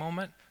teaching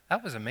moment,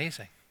 that was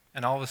amazing.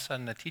 And all of a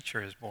sudden a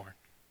teacher is born.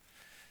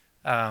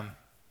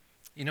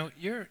 You know,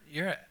 you're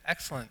an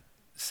excellent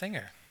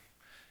singer.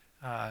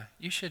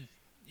 You should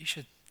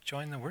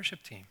join the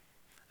worship team.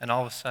 And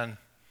all of a sudden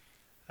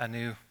a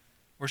new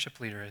worship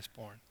leader is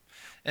born.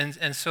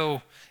 And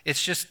so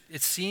it's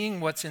seeing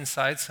what's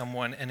inside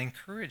someone and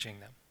encouraging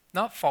them.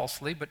 Not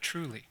falsely, but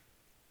truly.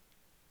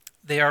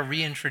 They are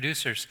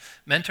reintroducers.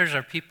 Mentors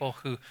are people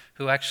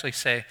who actually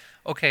say,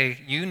 okay,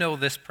 you know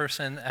this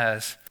person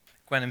as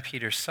Gwen and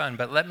Peter's son,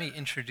 but let me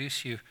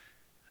introduce you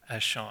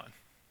as Sean.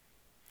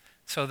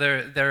 So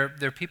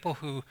they're people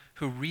who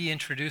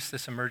reintroduce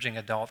this emerging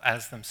adult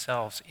as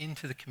themselves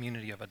into the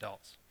community of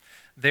adults.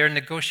 They're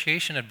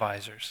negotiation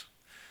advisors.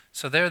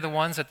 So they're the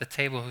ones at the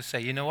table who say,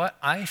 you know what,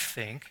 I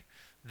think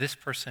this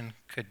person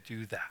could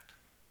do that.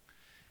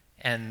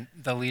 And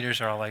the leaders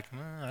are all like,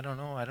 I don't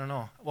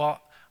know.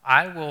 Well,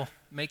 I will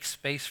make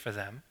space for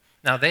them.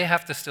 Now, they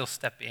have to still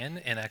step in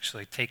and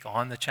actually take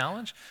on the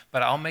challenge,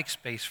 but I'll make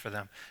space for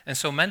them. And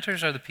so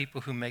mentors are the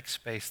people who make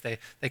space. They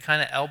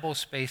kind of elbow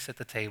space at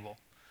the table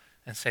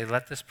and say,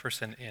 let this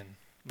person in.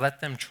 Let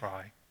them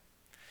try.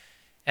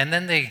 And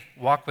then they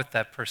walk with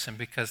that person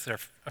because they're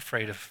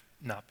afraid of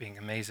not being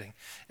amazing.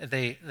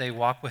 They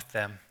walk with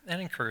them and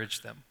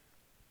encourage them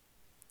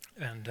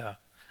and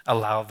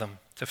allow them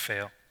to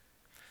fail.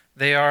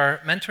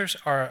 Mentors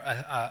are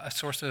a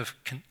source of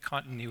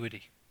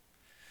continuity.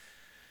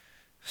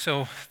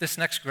 So this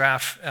next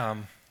graph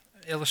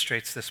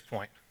illustrates this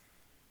point.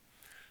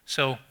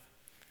 So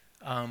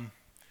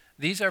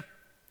this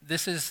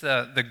is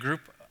the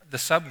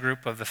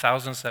subgroup of the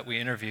thousands that we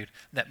interviewed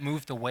that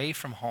moved away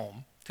from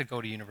home to go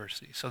to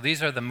university. So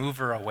these are the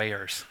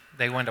mover-awayers.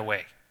 They went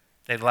away.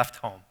 They left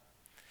home.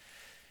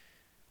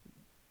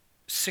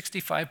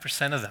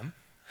 65% of them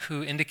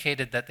who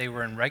indicated that they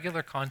were in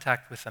regular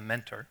contact with a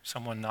mentor,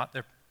 someone not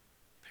their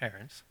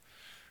parents,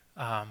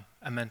 a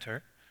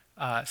mentor,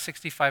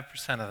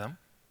 65% of them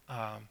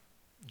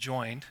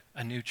joined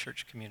a new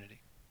church community.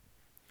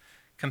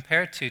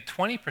 Compared to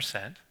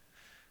 20%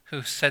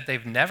 who said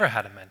they've never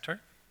had a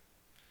mentor,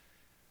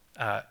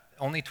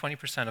 only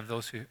 20% of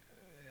those who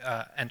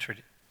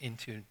entered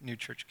into new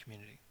church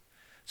community.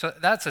 So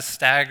that's a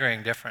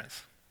staggering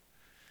difference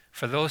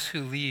for those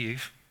who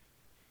leave,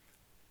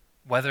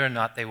 whether or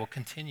not they will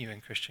continue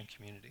in Christian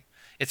community.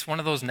 It's one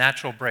of those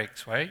natural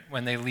breaks, right?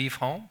 When they leave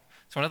home,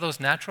 it's one of those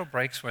natural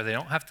breaks where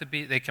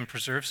they can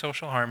preserve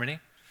social harmony,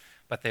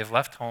 but they've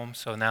left home,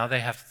 so now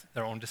they have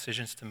their own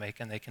decisions to make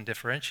and they can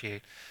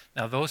differentiate.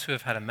 Now, those who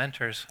have had a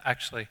mentors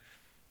actually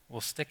will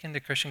stick into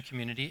Christian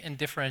community and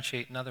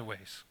differentiate in other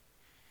ways.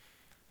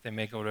 They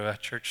may go to a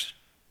church,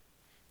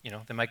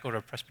 they might go to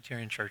a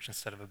Presbyterian church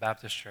instead of a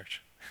Baptist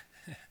church.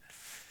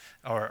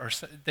 or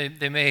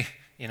they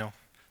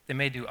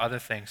may do other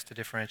things to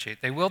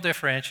differentiate. They will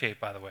differentiate,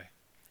 by the way.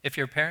 If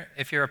you're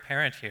a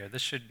parent here,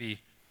 this should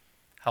be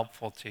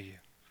helpful to you.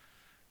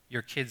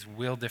 Your kids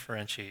will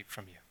differentiate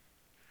from you.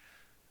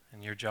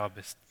 And your job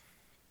is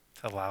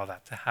to allow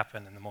that to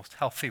happen in the most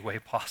healthy way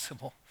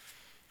possible,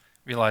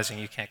 realizing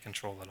you can't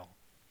control it all.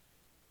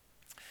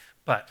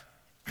 But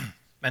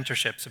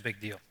mentorship's a big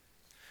deal.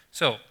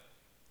 So,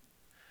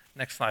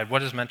 next slide. What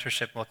does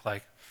mentorship look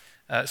like?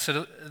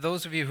 So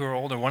those of you who are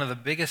older, one of the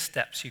biggest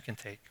steps you can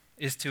take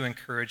is to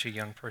encourage a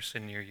young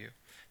person near you,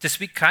 to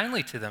speak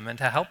kindly to them and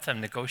to help them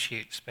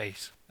negotiate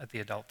space at the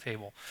adult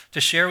table,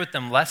 to share with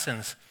them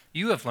lessons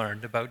you have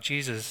learned about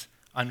Jesus'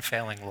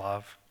 unfailing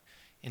love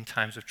in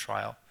times of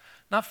trial.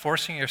 Not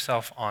forcing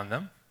yourself on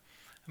them,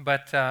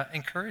 but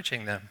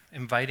encouraging them,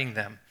 inviting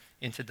them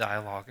into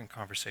dialogue and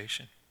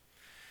conversation.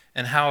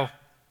 And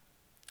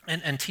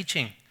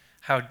teaching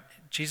how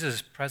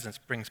Jesus' presence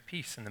brings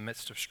peace in the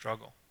midst of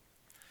struggle.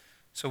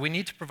 So we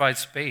need to provide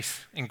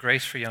space and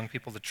grace for young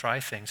people to try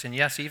things. And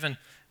yes, even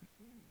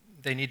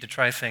they need to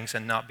try things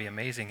and not be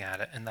amazing at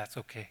it, and that's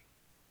okay.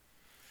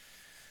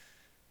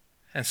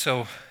 And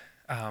so,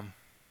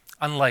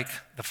 unlike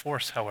the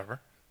Force,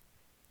 however,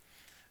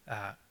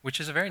 which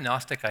is a very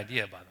Gnostic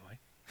idea, by the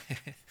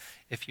way,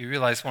 if you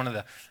realize one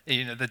of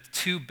the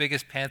two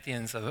biggest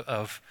pantheons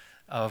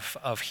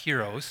of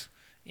heroes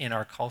in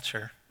our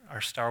culture are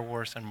Star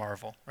Wars and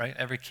Marvel, right?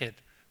 Every kid,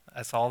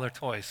 that's all their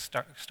toys.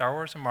 Star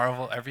Wars and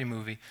Marvel, every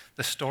movie.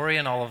 The story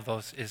in all of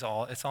those it's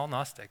all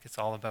Gnostic. It's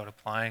all about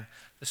applying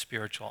the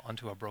spiritual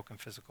onto a broken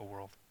physical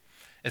world.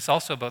 It's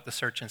also about the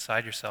search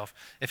inside yourself.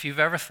 If you've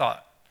ever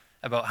thought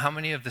about how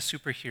many of the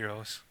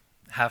superheroes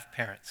have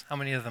parents, how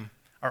many of them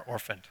are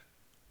orphaned?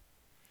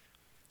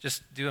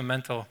 Just do a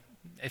mental,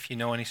 if you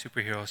know any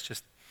superheroes,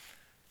 just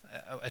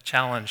a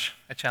challenge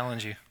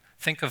you.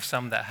 Think of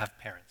some that have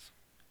parents.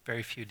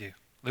 Very few do.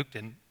 Luke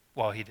didn't.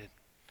 Well, he did.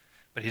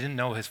 But he didn't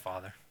know his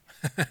father.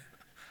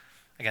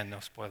 Again,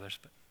 no spoilers,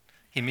 but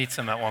he meets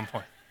him at one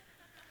point.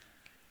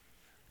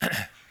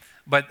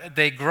 But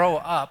they grow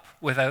up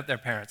without their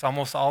parents.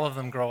 Almost all of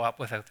them grow up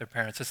without their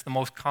parents. It's the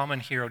most common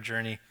hero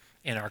journey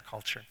in our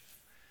culture,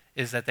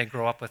 is that they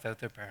grow up without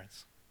their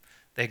parents.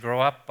 They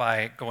grow up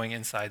by going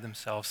inside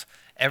themselves.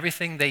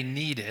 Everything they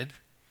needed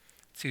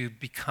to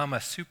become a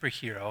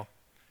superhero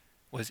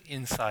was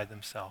inside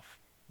themselves.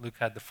 Luke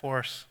had the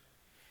Force.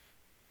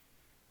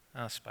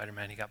 Oh,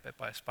 Spider-Man, he got bit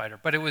by a spider.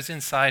 But it was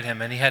inside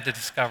him, and he had to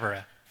discover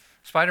it.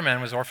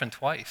 Spider-Man was orphaned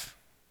twice.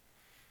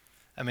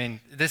 I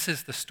mean, this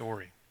is the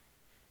story.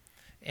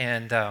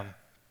 And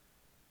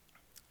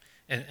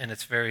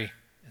it's very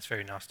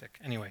Gnostic.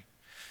 Anyway,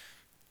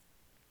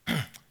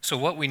 so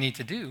what we need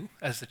to do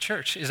as the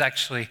church is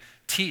actually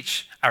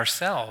teach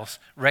ourselves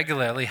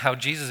regularly how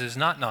Jesus is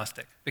not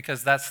Gnostic,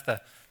 because that's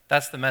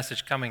the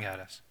message coming at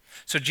us.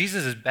 So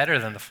Jesus is better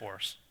than the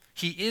Force.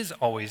 He is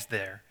always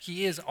there.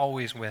 He is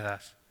always with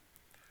us.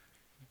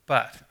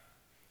 But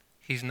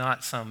he's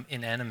not some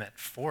inanimate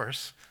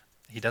force.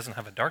 He doesn't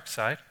have a dark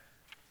side.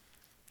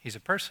 He's a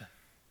person.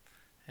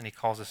 And he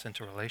calls us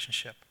into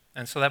relationship.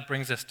 And so that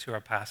brings us to our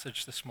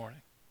passage this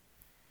morning.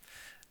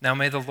 Now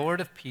may the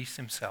Lord of peace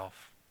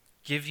himself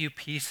give you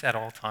peace at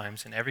all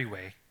times in every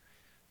way.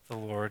 The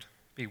Lord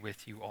be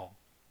with you all.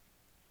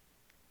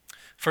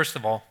 First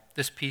of all,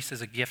 this peace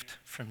is a gift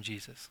from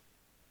Jesus.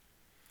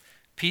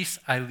 Peace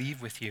I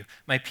leave with you.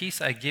 My peace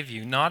I give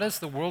you. Not as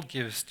the world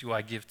gives do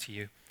I give to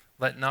you.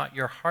 Let not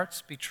your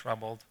hearts be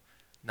troubled,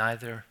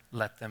 neither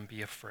let them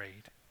be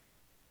afraid.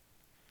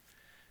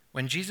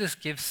 When Jesus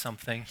gives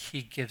something,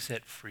 he gives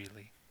it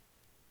freely.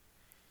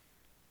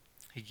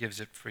 He gives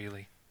it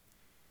freely.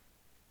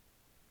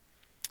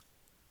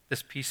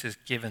 This peace is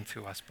given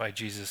to us by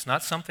Jesus,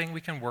 not something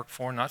we can work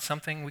for, not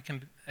something we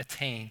can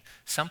attain,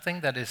 something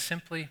that is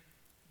simply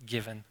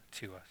given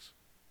to us.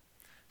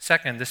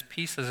 Second, this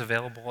peace is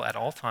available at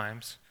all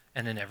times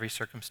and in every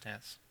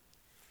circumstance.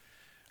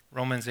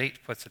 Romans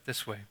 8 puts it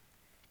this way.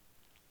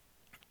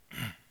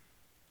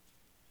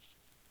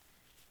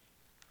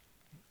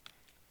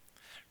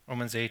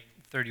 Romans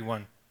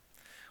 8:31.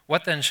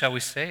 What then shall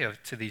we say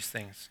to these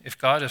things? If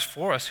God is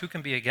for us, who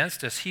can be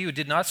against us? He who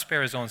did not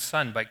spare his own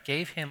son, but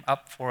gave him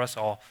up for us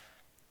all,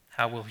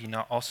 how will he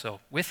not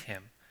also, with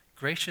him,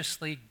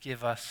 graciously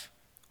give us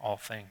all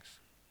things?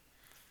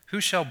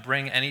 Who shall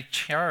bring any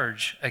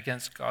charge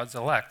against God's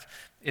elect?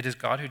 It is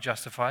God who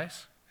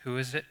justifies. Who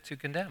is it to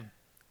condemn?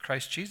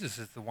 Christ Jesus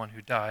is the one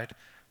who died,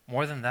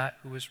 more than that,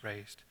 who was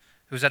raised,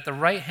 who is at the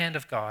right hand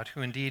of God,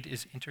 who indeed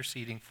is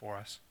interceding for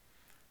us.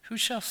 Who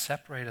shall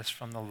separate us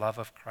from the love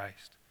of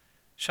Christ?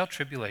 Shall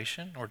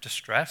tribulation, or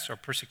distress, or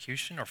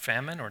persecution, or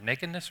famine, or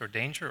nakedness, or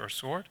danger, or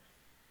sword?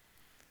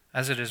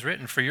 As it is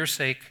written, for your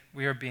sake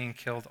we are being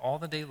killed all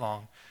the day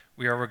long.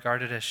 We are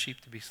regarded as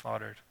sheep to be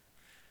slaughtered.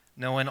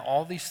 No, in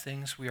all these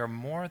things we are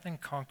more than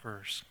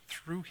conquerors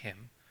through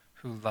him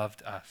who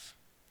loved us.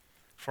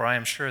 For I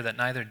am sure that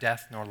neither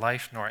death, nor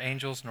life, nor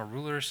angels, nor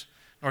rulers,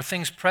 nor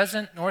things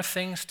present, nor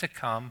things to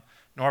come,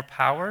 nor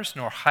powers,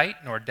 nor height,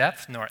 nor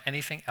depth, nor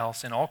anything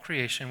else in all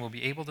creation will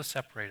be able to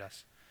separate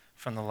us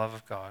from the love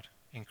of God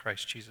in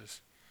Christ Jesus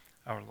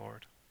our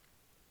Lord.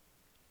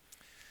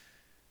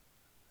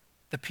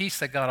 The peace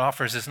that God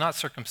offers is not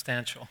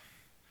circumstantial.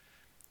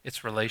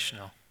 It's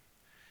relational.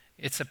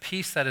 It's a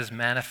peace that is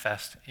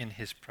manifest in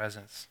his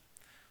presence.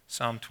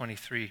 Psalm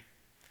 23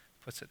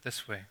 puts it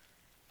this way.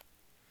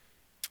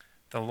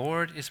 The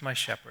Lord is my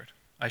shepherd.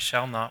 I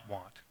shall not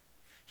want.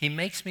 He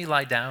makes me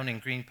lie down in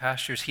green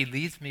pastures. He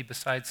leads me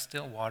beside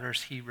still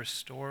waters. He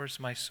restores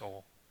my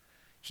soul.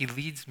 He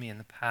leads me in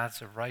the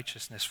paths of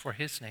righteousness for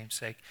his name's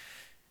sake.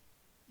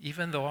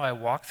 Even though I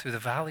walk through the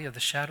valley of the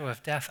shadow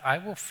of death, I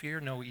will fear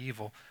no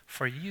evil,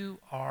 for you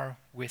are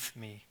with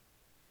me.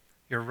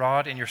 Your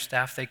rod and your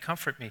staff, they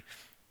comfort me.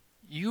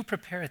 You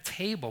prepare a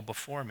table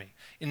before me.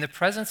 In the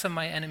presence of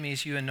my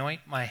enemies, you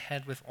anoint my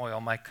head with oil.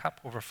 My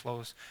cup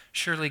overflows.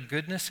 Surely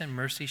goodness and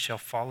mercy shall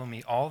follow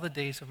me all the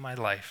days of my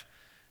life,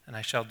 and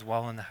I shall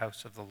dwell in the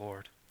house of the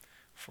Lord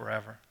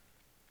forever.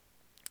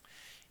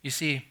 You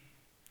see,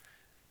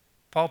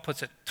 Paul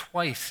puts it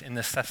twice in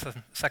the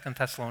 2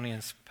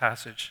 Thessalonians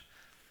passage.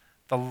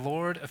 The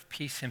Lord of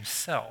peace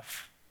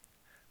himself,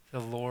 the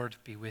Lord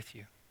be with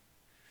you.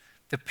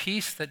 The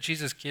peace that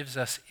Jesus gives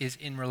us is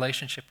in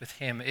relationship with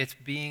him. It's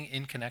being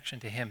in connection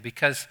to him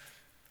because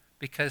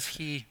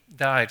he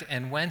died.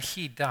 And when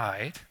he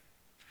died,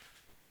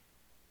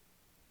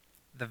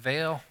 the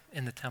veil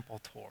in the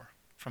temple tore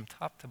from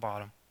top to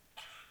bottom.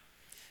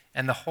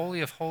 And the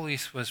Holy of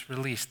Holies was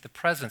released. The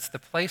presence, the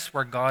place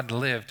where God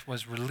lived,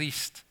 was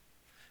released.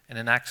 And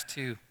in Acts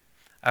 2,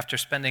 after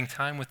spending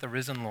time with the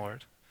risen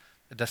Lord,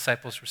 the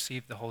disciples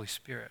received the Holy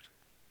Spirit,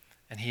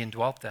 and he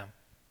indwelt them.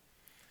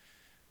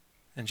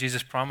 And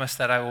Jesus promised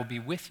that I will be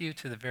with you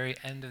to the very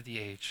end of the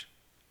age.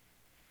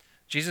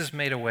 Jesus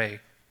made a way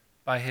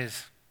by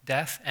his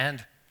death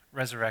and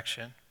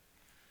resurrection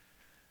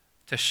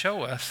to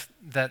show us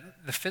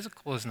that the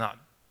physical is not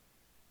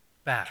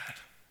bad.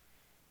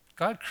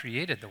 God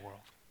created the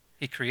world.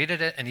 He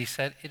created it and he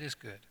said, it is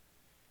good.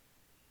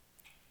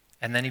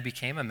 And then he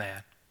became a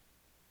man.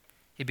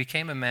 He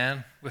became a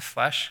man with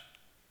flesh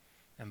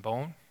and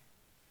bone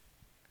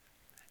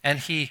And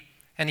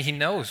he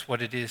knows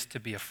what it is to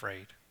be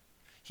afraid.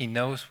 He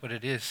knows what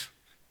it is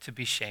to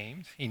be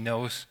shamed. He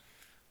knows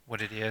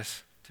what it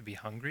is to be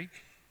hungry,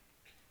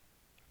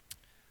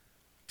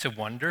 to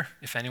wonder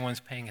if anyone's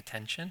paying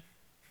attention.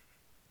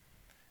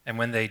 And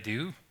when they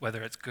do,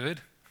 whether it's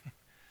good,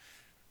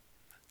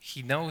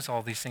 he knows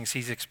all these things.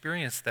 He's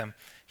experienced them.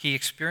 He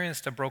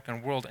experienced a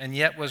broken world and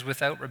yet was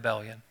without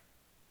rebellion.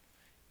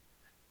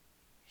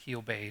 He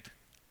obeyed.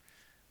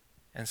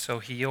 And so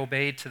he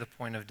obeyed to the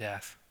point of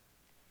death,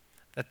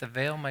 that the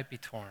veil might be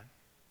torn.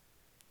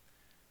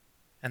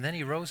 And then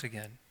he rose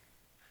again.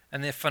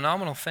 And the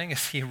phenomenal thing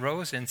is he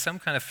rose in some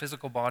kind of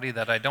physical body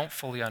that I don't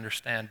fully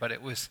understand, but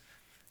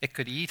it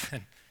could eat,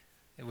 and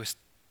it was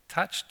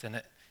touched,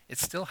 and it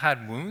still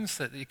had wounds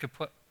that you could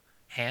put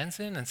hands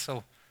in. And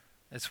so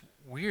it's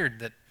weird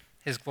that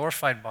his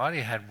glorified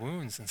body had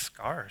wounds and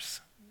scars,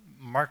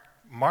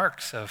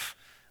 marks of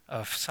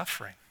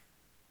suffering.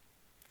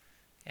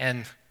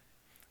 And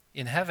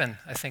in heaven,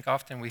 I think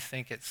often we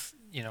think it's,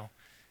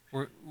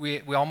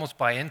 we almost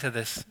buy into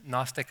this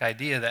Gnostic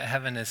idea that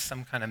heaven is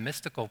some kind of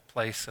mystical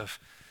place of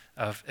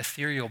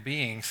ethereal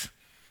beings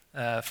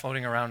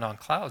floating around on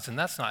clouds. And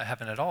that's not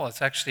heaven at all.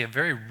 It's actually a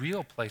very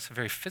real place, a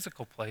very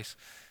physical place,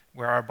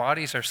 where our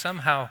bodies are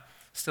somehow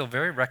still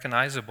very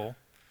recognizable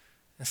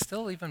and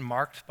still even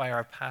marked by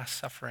our past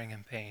suffering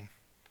and pain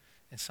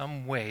in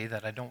some way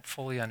that I don't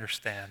fully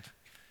understand.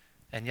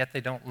 And yet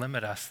they don't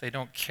limit us. They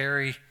don't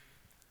carry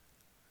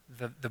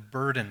the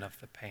burden of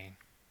the pain.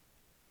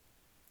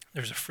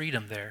 There's a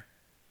freedom there.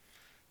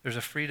 There's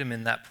a freedom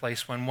in that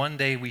place when one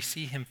day we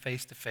see him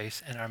face to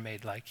face and are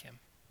made like him.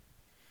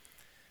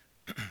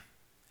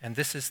 And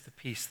this is the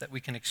peace that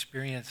we can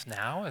experience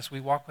now as we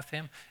walk with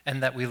him,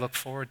 and that we look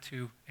forward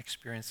to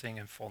experiencing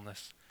in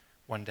fullness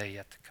one day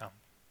yet to come.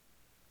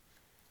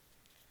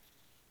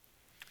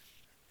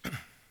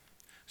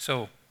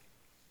 So,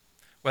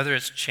 whether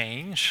it's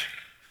change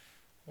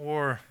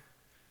or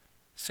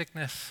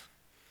sickness,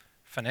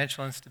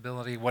 financial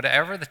instability,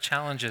 whatever the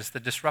challenges,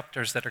 the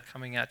disruptors that are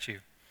coming at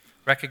you,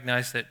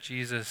 recognize that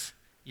Jesus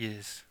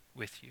is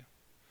with you.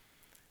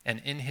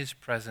 And in his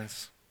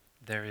presence,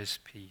 there is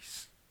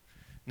peace.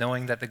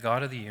 Knowing that the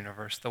God of the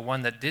universe, the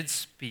one that did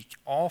speak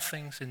all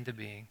things into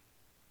being,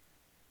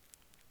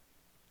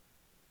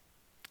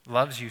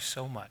 loves you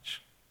so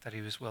much that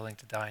he was willing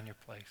to die in your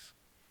place,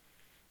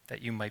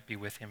 that you might be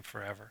with him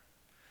forever.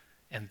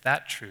 And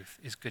that truth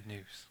is good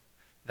news.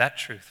 That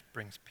truth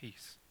brings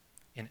peace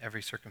in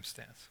every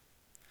circumstance.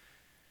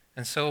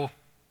 And so,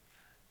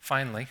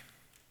 finally,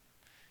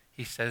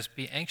 he says,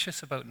 be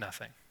anxious about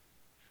nothing,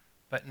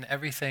 but in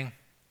everything,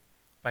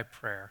 by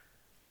prayer,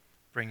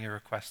 bring your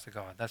requests to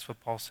God. That's what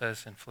Paul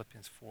says in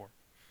Philippians 4.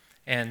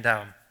 And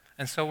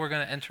so we're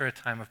going to enter a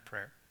time of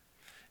prayer.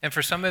 And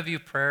for some of you,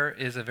 prayer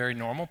is a very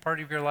normal part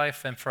of your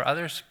life, and for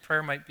others,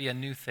 prayer might be a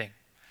new thing.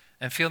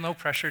 And feel no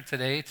pressure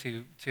today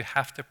to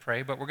have to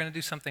pray, but we're going to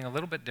do something a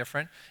little bit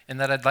different in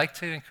that I'd like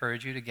to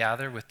encourage you to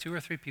gather with 2 or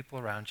 3 people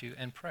around you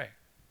and pray.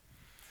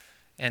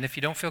 And if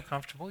you don't feel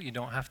comfortable, you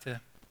don't have to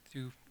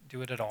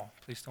do it at all.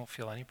 Please don't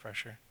feel any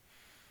pressure.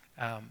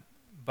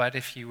 But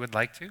if you would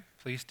like to,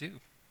 please do.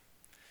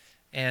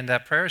 And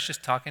prayer is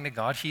just talking to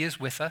God. He is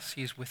with us.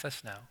 He's with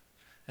us now.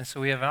 And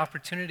so we have an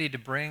opportunity to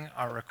bring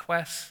our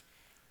requests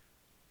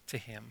to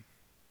him.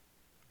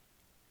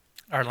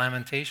 Our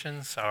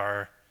lamentations,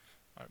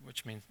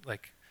 which means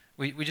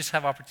we just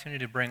have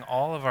opportunity to bring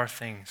all of our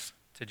things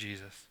to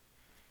Jesus.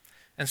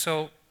 And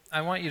so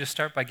I want you to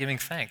start by giving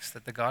thanks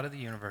that the God of the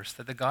universe,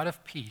 that the God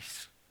of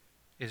peace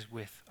is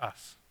with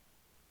us,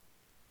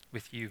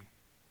 with you.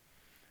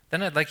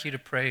 Then I'd like you to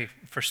pray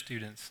for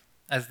students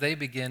as they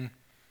begin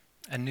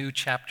a new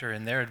chapter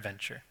in their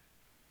adventure.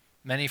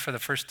 Many for the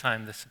first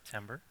time this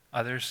September.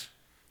 Others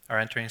are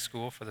entering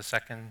school for the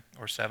 2nd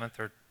or 7th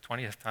or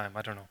 20th time,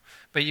 I don't know.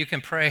 But you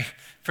can pray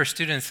for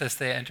students as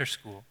they enter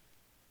school.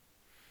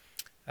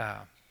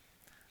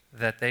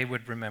 That they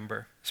would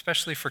remember,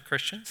 especially for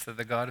Christians, that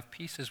the God of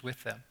peace is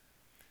with them.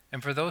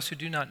 And for those who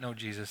do not know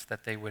Jesus,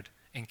 that they would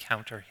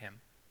encounter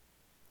him.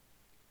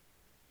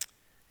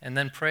 And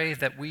then pray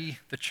that we,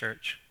 the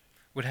church,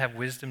 would have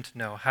wisdom to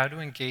know how to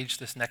engage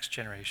this next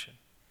generation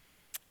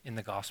in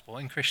the gospel,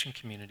 in Christian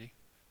community.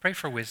 Pray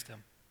for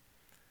wisdom.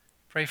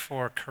 Pray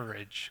for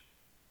courage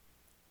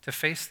to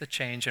face the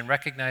change and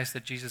recognize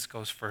that Jesus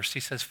goes first. He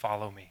says,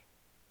 follow me.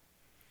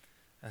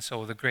 And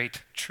so the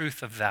great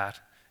truth of that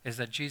is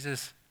that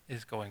Jesus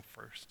is going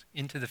first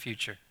into the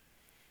future,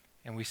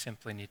 and we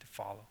simply need to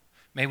follow.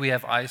 May we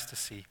have eyes to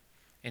see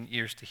and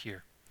ears to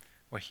hear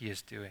what he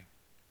is doing.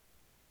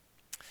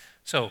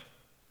 So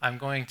I'm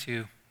going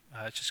to,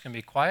 it's just going to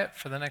be quiet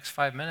for the next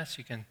 5 minutes.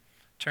 You can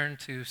turn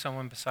to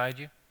someone beside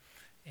you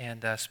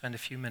and spend a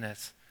few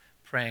minutes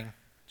praying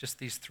just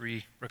these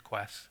 3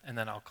 requests, and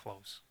then I'll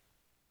close.